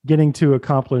getting to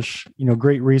accomplish,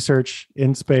 great research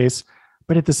in space.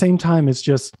 But at the same time, it's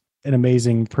just an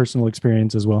amazing personal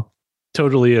experience as well.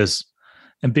 Totally is.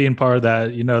 And being part of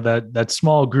that, that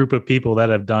small group of people that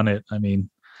have done it, I mean,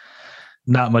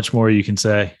 not much more you can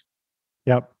say.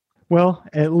 Yep. Well,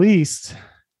 at least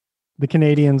the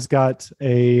Canadians got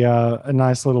a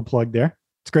nice little plug there.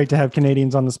 It's great to have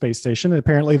Canadians on the space station.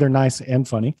 Apparently, they're nice and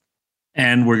funny.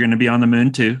 And we're going to be on the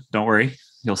moon too. Don't worry.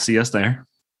 You'll see us there.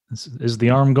 Is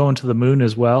the arm going to the moon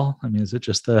as well? I mean, is it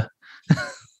just the...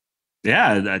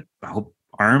 Yeah, I hope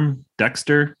arm,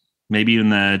 Dexter, maybe even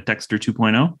the Dexter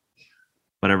 2.0,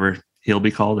 whatever he'll be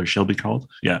called or she'll be called.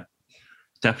 Yeah,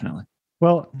 definitely.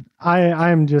 Well,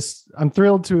 I'm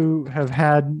thrilled to have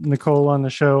had Nicole on the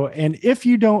show. And if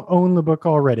you don't own the book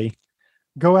already,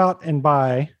 go out and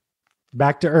buy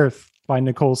Back to Earth by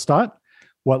Nicole Stott,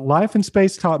 What Life in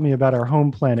Space Taught Me About Our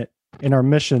Home Planet and Our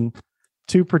Mission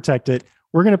to Protect It.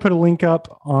 We're going to put a link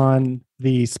up on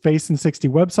the Space in 60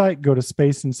 website. Go to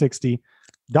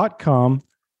spaceinSixty.com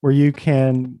where you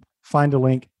can find a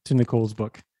link to Nicole's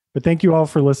book. But thank you all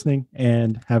for listening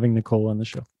and having Nicole on the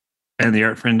show. And the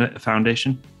Art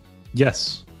Foundation?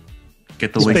 Yes.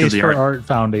 Get the link to the Space for Art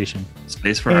Foundation.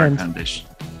 Space for Art Foundation.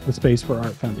 The Space for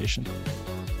Art Foundation.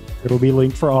 There will be a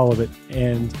link for all of it.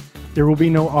 And there will be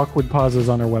no awkward pauses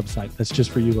on our website. That's just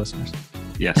for you listeners.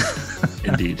 Yes,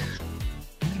 indeed.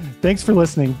 Thanks for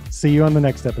listening. See you on the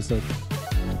next episode.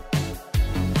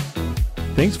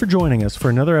 Thanks for joining us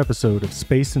for another episode of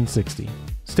Space in 60.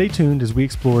 Stay tuned as we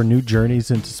explore new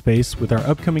journeys into space with our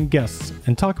upcoming guests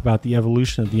and talk about the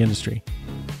evolution of the industry.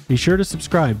 Be sure to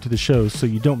subscribe to the show so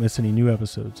you don't miss any new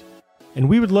episodes. And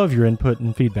we would love your input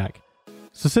and feedback.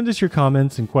 So send us your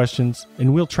comments and questions,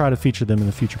 and we'll try to feature them in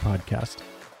a future podcast.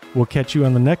 We'll catch you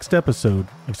on the next episode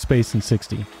of Space in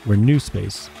 60, where new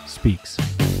space speaks.